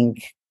 I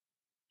think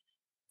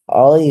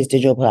all of these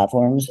digital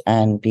platforms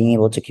and being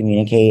able to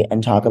communicate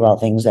and talk about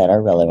things that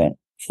are relevant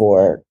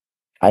for,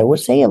 I would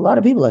say, a lot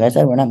of people. Like I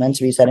said, we're not meant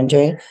to be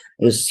sedentary,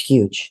 is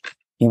huge,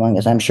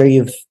 humongous. I'm sure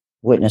you've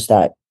witnessed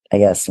that, I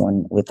guess,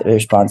 with the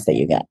response that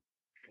you get.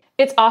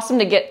 It's awesome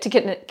to get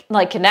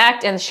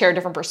connect and share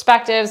different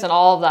perspectives and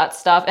all of that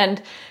stuff.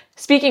 And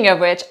speaking of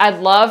which, I'd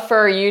love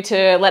for you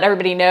to let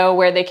everybody know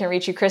where they can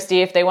reach you,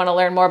 Christie, if they want to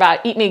learn more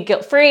about Eat Me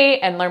Guilt Free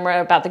and learn more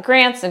about the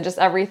grants and just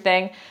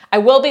everything. I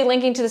will be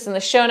linking to this in the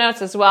show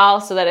notes as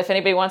well, so that if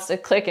anybody wants to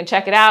click and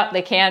check it out,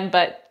 they can,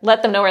 but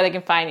let them know where they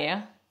can find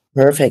you.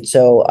 Perfect.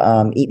 So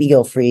Eat Me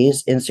Guilt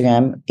Free's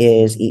Instagram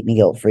is Eat Me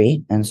Guilt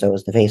Free, and so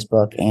is the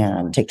Facebook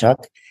and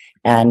TikTok.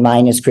 And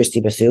mine is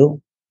Christie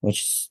Besu,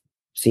 which is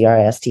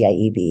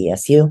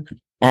CRSTIEBESU.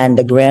 And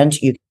the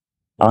grant you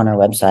on our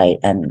website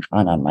and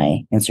on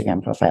my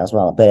Instagram profile as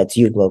well, but it's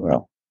You Glow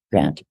Grow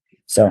grant.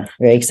 So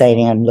very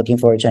exciting. I'm looking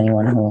forward to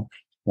anyone who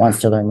wants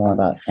to learn more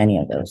about any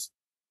of those.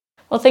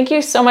 Well, thank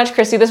you so much,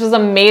 Christie. This was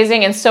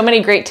amazing, and so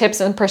many great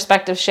tips and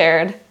perspectives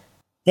shared.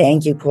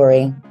 Thank you,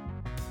 Corey.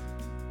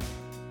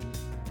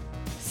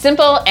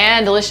 Simple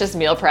and delicious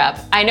meal prep.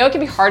 I know it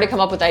can be hard to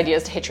come up with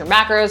ideas to hit your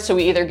macros, so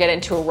we either get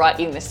into a rut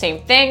eating the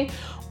same thing,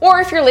 or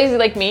if you're lazy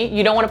like me,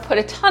 you don't want to put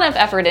a ton of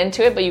effort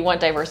into it, but you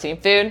want diversity in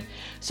food.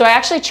 So I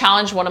actually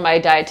challenged one of my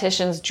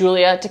dietitians,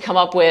 Julia, to come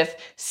up with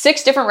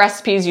 6 different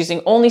recipes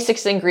using only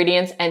 6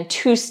 ingredients and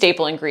 2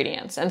 staple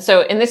ingredients. And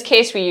so in this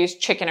case, we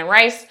used chicken and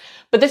rice,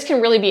 but this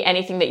can really be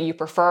anything that you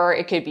prefer.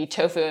 It could be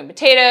tofu and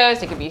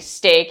potatoes. It could be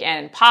steak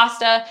and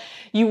pasta.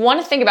 You want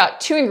to think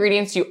about 2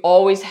 ingredients you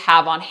always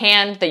have on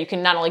hand that you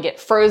can not only get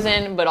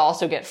frozen, but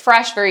also get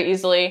fresh very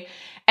easily.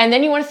 And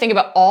then you want to think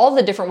about all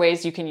the different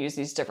ways you can use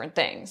these different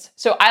things.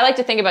 So I like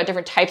to think about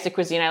different types of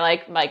cuisine I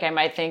like I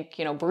might think,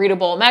 burrito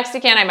bowl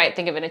Mexican. I might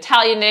think of an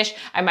Italian dish.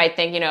 I might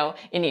think,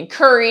 Indian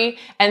curry.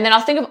 And then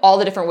I'll think of all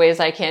the different ways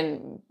I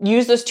can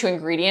use those 2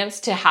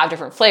 ingredients to have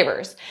different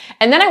flavors.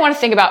 And then I want to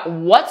think about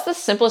what's the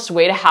simplest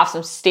way to have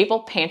some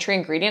staple pantry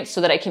ingredients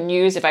so that I can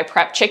use if I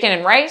prep chicken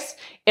and rice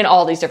in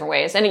all these different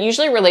ways. And it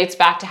usually relates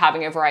back to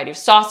having a variety of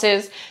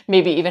sauces,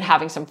 maybe even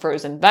having some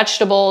frozen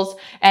vegetables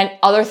and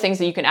other things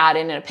that you can add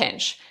in a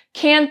pinch.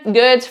 Canned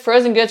goods,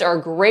 frozen goods are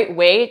a great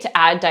way to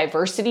add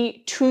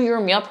diversity to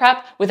your meal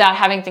prep without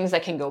having things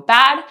that can go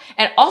bad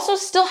and also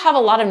still have a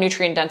lot of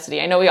nutrient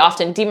density. I know we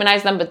often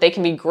demonize them, but they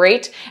can be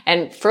great.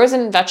 And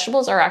frozen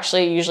vegetables are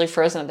actually usually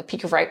frozen at the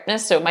peak of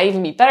ripeness, so it might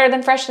even be better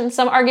than fresh in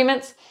some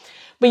arguments.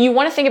 But you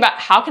want to think about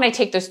how can I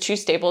take those 2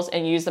 staples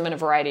and use them in a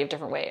variety of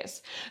different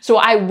ways. So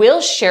I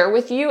will share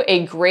with you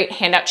a great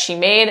handout she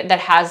made that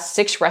has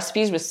 6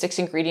 recipes with 6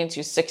 ingredients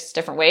used 6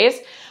 different ways.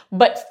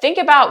 But think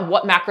about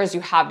what macros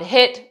you have to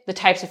hit, the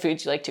types of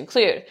foods you like to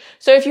include.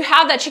 So if you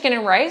have that chicken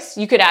and rice,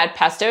 you could add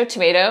pesto,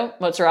 tomato,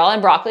 mozzarella,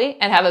 and broccoli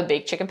and have a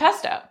baked chicken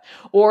pesto.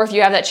 Or if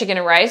you have that chicken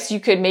and rice,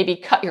 you could maybe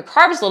cut your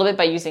carbs a little bit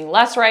by using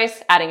less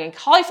rice, adding in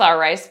cauliflower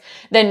rice,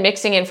 then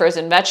mixing in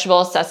frozen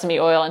vegetables, sesame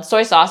oil, and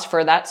soy sauce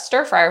for that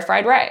stir fryer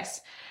fried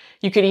rice.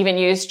 You could even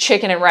use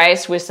chicken and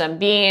rice with some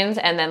beans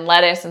and then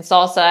lettuce and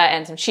salsa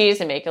and some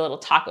cheese and make a little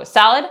taco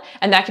salad.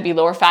 And that could be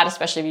lower fat,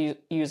 especially if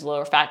you use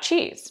lower fat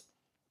cheese.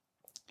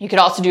 You could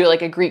also do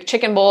like a Greek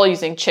chicken bowl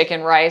using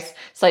chicken, rice,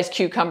 sliced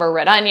cucumber,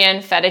 red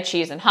onion, feta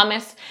cheese, and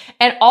hummus.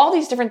 And all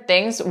these different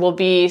things will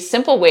be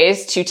simple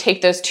ways to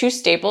take those 2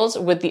 staples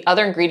with the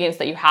other ingredients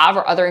that you have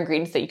or other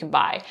ingredients that you can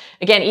buy.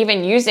 Again,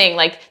 even using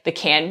like the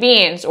canned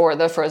beans or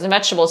the frozen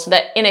vegetables so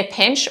that in a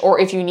pinch, or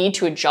if you need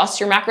to adjust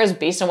your macros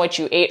based on what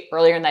you ate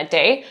earlier in that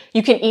day,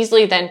 you can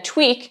easily then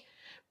tweak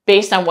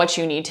based on what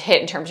you need to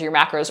hit in terms of your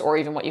macros or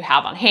even what you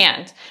have on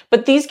hand.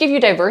 But these give you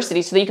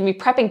diversity so that you can be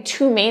prepping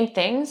 2 main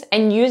things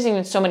and using them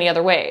in so many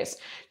other ways.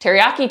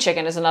 Teriyaki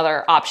chicken is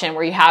another option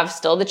where you have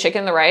still the chicken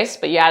and the rice,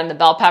 but you add in the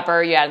bell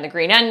pepper, you add in the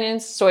green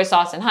onions, soy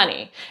sauce, and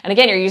honey. And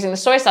again, you're using the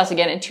soy sauce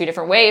again in 2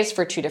 different ways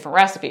for 2 different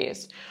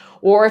recipes.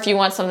 Or if you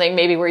want something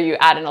maybe where you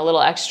add in a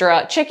little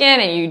extra chicken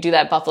and you do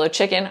that buffalo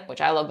chicken, which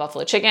I love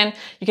buffalo chicken,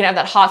 you can have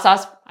that hot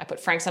sauce. I put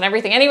Frank's on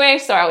everything anyway,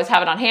 so I always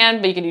have it on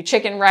hand, but you can do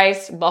chicken,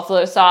 rice,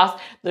 buffalo sauce.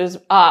 There's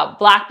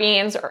black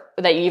beans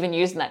that you even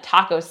use in that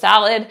taco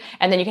salad,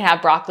 and then you can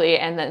have broccoli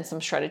and then some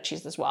shredded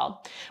cheese as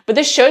well. But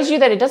this shows you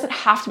that it doesn't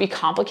have to be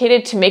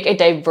complicated to make a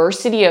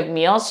diversity of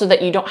meals so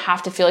that you don't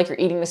have to feel like you're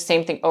eating the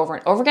same thing over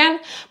and over again,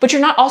 but you're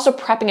not also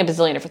prepping a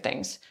bazillion different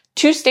things.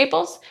 2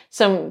 staples,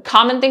 some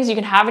common things you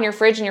can have in your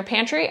fridge and your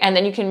pantry, and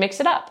then you can mix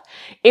it up.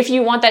 If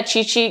you want that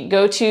cheat sheet,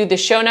 go to the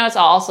show notes.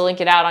 I'll also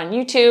link it out on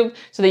YouTube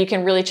so that you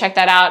can really check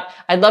that out.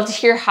 I'd love to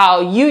hear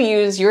how you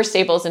use your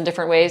staples in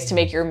different ways to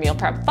make your meal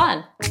prep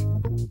fun.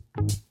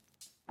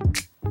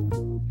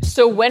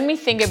 So when we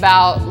think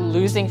about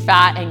losing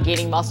fat and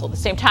gaining muscle at the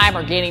same time,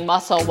 or gaining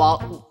muscle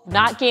while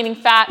not gaining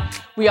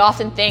fat, we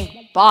often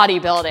think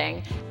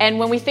bodybuilding. And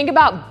when we think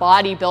about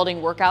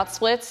bodybuilding workout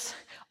splits,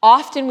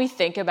 often we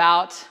think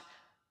about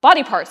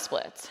body part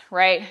splits,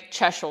 right?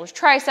 Chest, shoulders,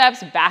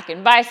 triceps, back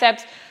and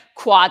biceps,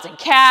 quads and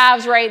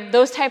calves, right?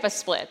 Those type of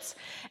splits.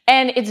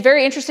 And it's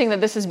very interesting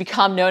that this has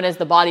become known as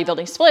the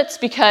bodybuilding splits,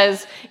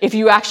 because if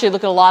you actually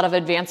look at a lot of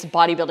advanced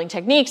bodybuilding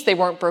techniques, they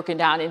weren't broken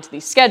down into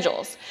these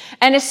schedules.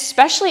 And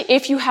especially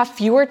if you have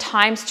fewer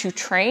times to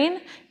train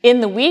in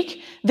the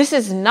week, this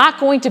is not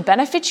going to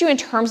benefit you in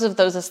terms of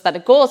those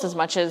aesthetic goals as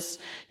much as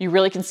you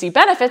really can see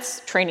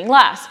benefits training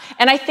less.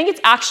 And I think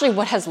it's actually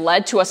what has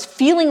led to us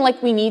feeling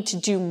like we need to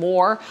do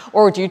more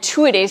or do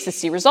 2-a-days to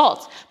see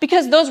results,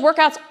 because those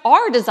workouts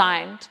are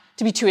designed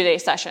to be 2-a-day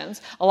sessions.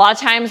 A lot of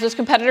times those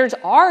competitors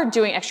are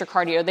doing extra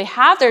cardio. They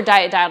have their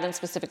diet dialed in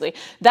specifically.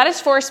 That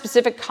is for a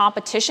specific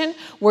competition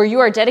where you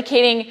are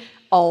dedicating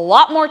a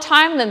lot more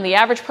time than the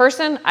average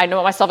person, I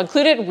know myself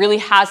included, really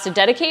has to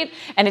dedicate,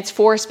 and it's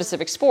for a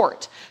specific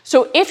sport.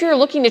 So if you're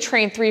looking to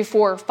train 3,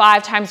 4,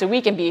 5 times a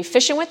week and be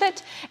efficient with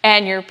it,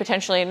 and you're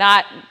potentially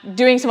not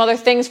doing some other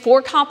things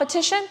for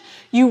competition,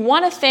 you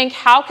want to think,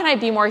 how can I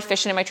be more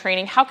efficient in my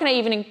training? How can I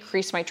even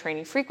increase my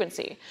training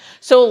frequency?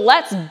 So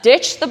let's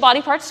ditch the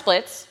body part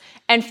splits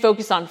and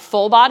focus on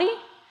full body,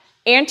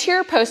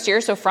 anterior,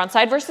 posterior, so front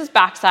side versus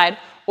back side,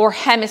 or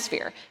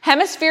hemisphere.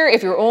 Hemisphere,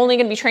 if you're only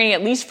going to be training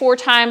at least 4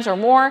 times or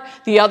more,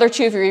 the other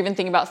 2 if you're even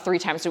thinking about 3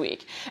 times a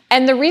week.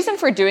 And the reason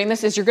for doing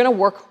this is you're going to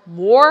work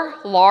more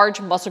large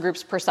muscle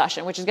groups per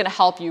session, which is going to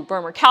help you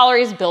burn more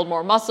calories, build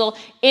more muscle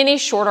in a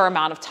shorter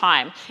amount of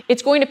time.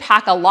 It's going to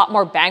pack a lot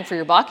more bang for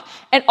your buck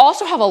and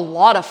also have a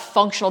lot of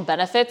functional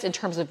benefits in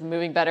terms of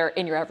moving better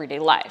in your everyday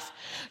life.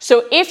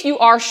 So if you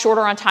are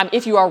shorter on time,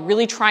 if you are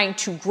really trying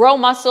to grow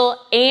muscle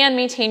and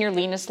maintain your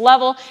leanness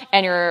level,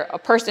 and you're a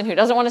person who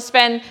doesn't want to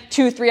spend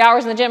 2-3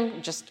 hours in the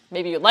gym, just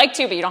maybe you'd like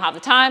to, but you don't have the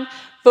time,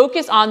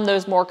 focus on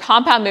those more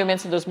compound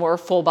movements and those more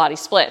full body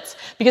splits.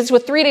 Because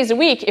with 3 days a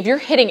week, if you're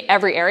hitting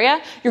every area,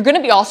 you're going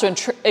to be also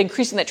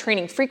increasing that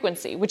training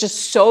frequency, which is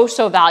so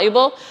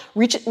valuable.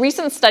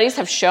 Recent studies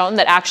have shown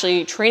that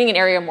actually training an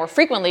area more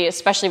frequently,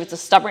 especially if it's a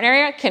stubborn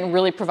area, can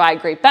really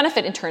provide great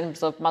benefit in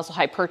terms of muscle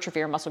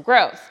hypertrophy or muscle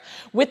growth.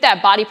 With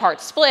that body part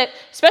split,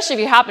 especially if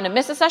you happen to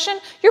miss a session,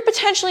 you're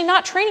potentially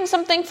not training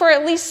something for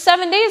at least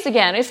 7 days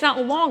again, if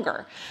not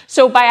longer.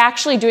 So by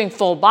actually doing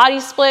full body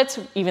splits,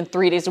 even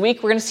 3 days a week,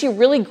 we're going to see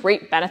really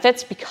great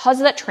benefits because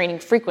of that training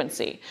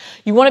frequency.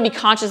 You want to be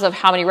conscious of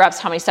how many reps,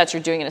 how many sets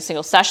you're doing in a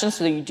single session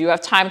so that you do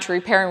have time to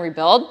repair and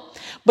rebuild.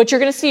 But you're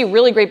going to see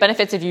really great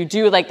benefits if you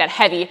do like that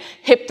heavy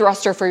hip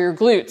thruster for your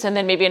glutes, and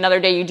then maybe another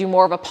day you do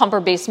more of a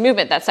pumper-based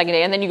movement that second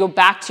day, and then you go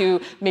back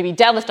to maybe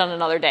deadlift on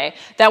another day.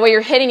 That way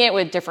you're hitting it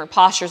with different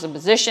postures and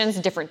positions,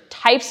 different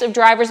types of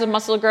drivers of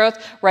muscle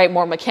growth, right?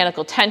 More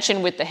mechanical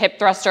tension with the hip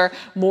thruster,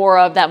 more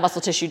of that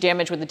muscle tissue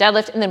damage with the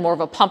deadlift, and then more of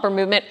a pumper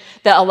movement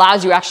that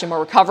allows you actually more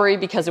recovery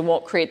because it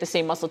won't create the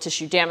same muscle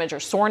tissue damage or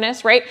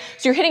soreness, right?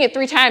 So you're hitting it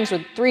 3 times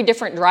with 3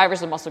 different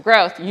drivers of muscle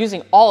growth,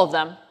 using all of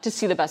them to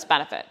see the best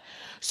benefit.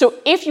 So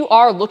if you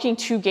are looking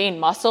to gain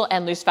muscle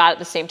and lose fat at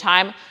the same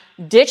time,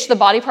 ditch the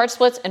body part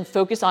splits and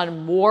focus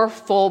on more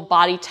full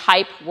body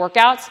type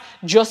workouts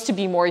just to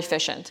be more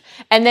efficient.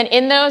 And then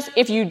in those,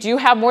 if you do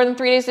have more than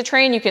 3 days to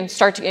train, you can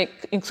start to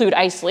include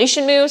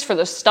isolation moves for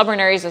those stubborn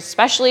areas,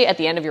 especially at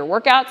the end of your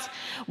workouts.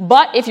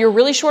 But if you're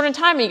really short on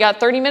time and you got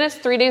 30 minutes,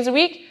 3 days a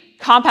week,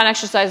 compound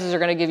exercises are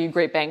going to give you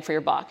great bang for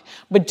your buck.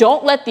 But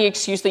don't let the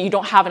excuse that you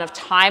don't have enough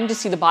time to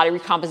see the body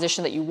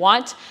recomposition that you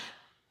want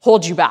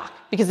hold you back,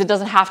 because it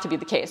doesn't have to be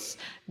the case.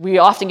 We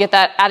often get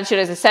that attitude,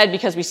 as I said,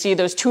 because we see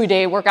those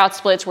 2-a-day workout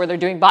splits where they're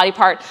doing body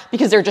part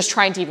because they're just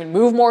trying to even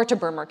move more to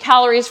burn more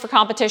calories for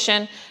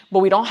competition. But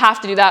we don't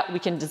have to do that. We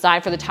can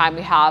design for the time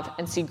we have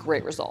and see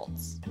great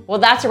results. Well,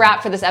 that's a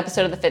wrap for this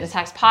episode of the Fitness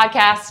Hacks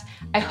Podcast.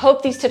 I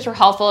hope these tips were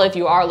helpful if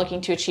you are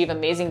looking to achieve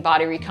amazing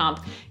body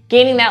recomp,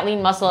 gaining that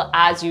lean muscle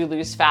as you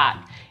lose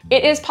fat.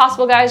 It is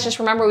possible, guys. Just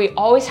remember, we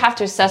always have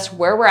to assess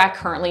where we're at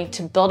currently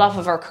to build off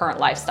of our current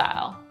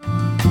lifestyle.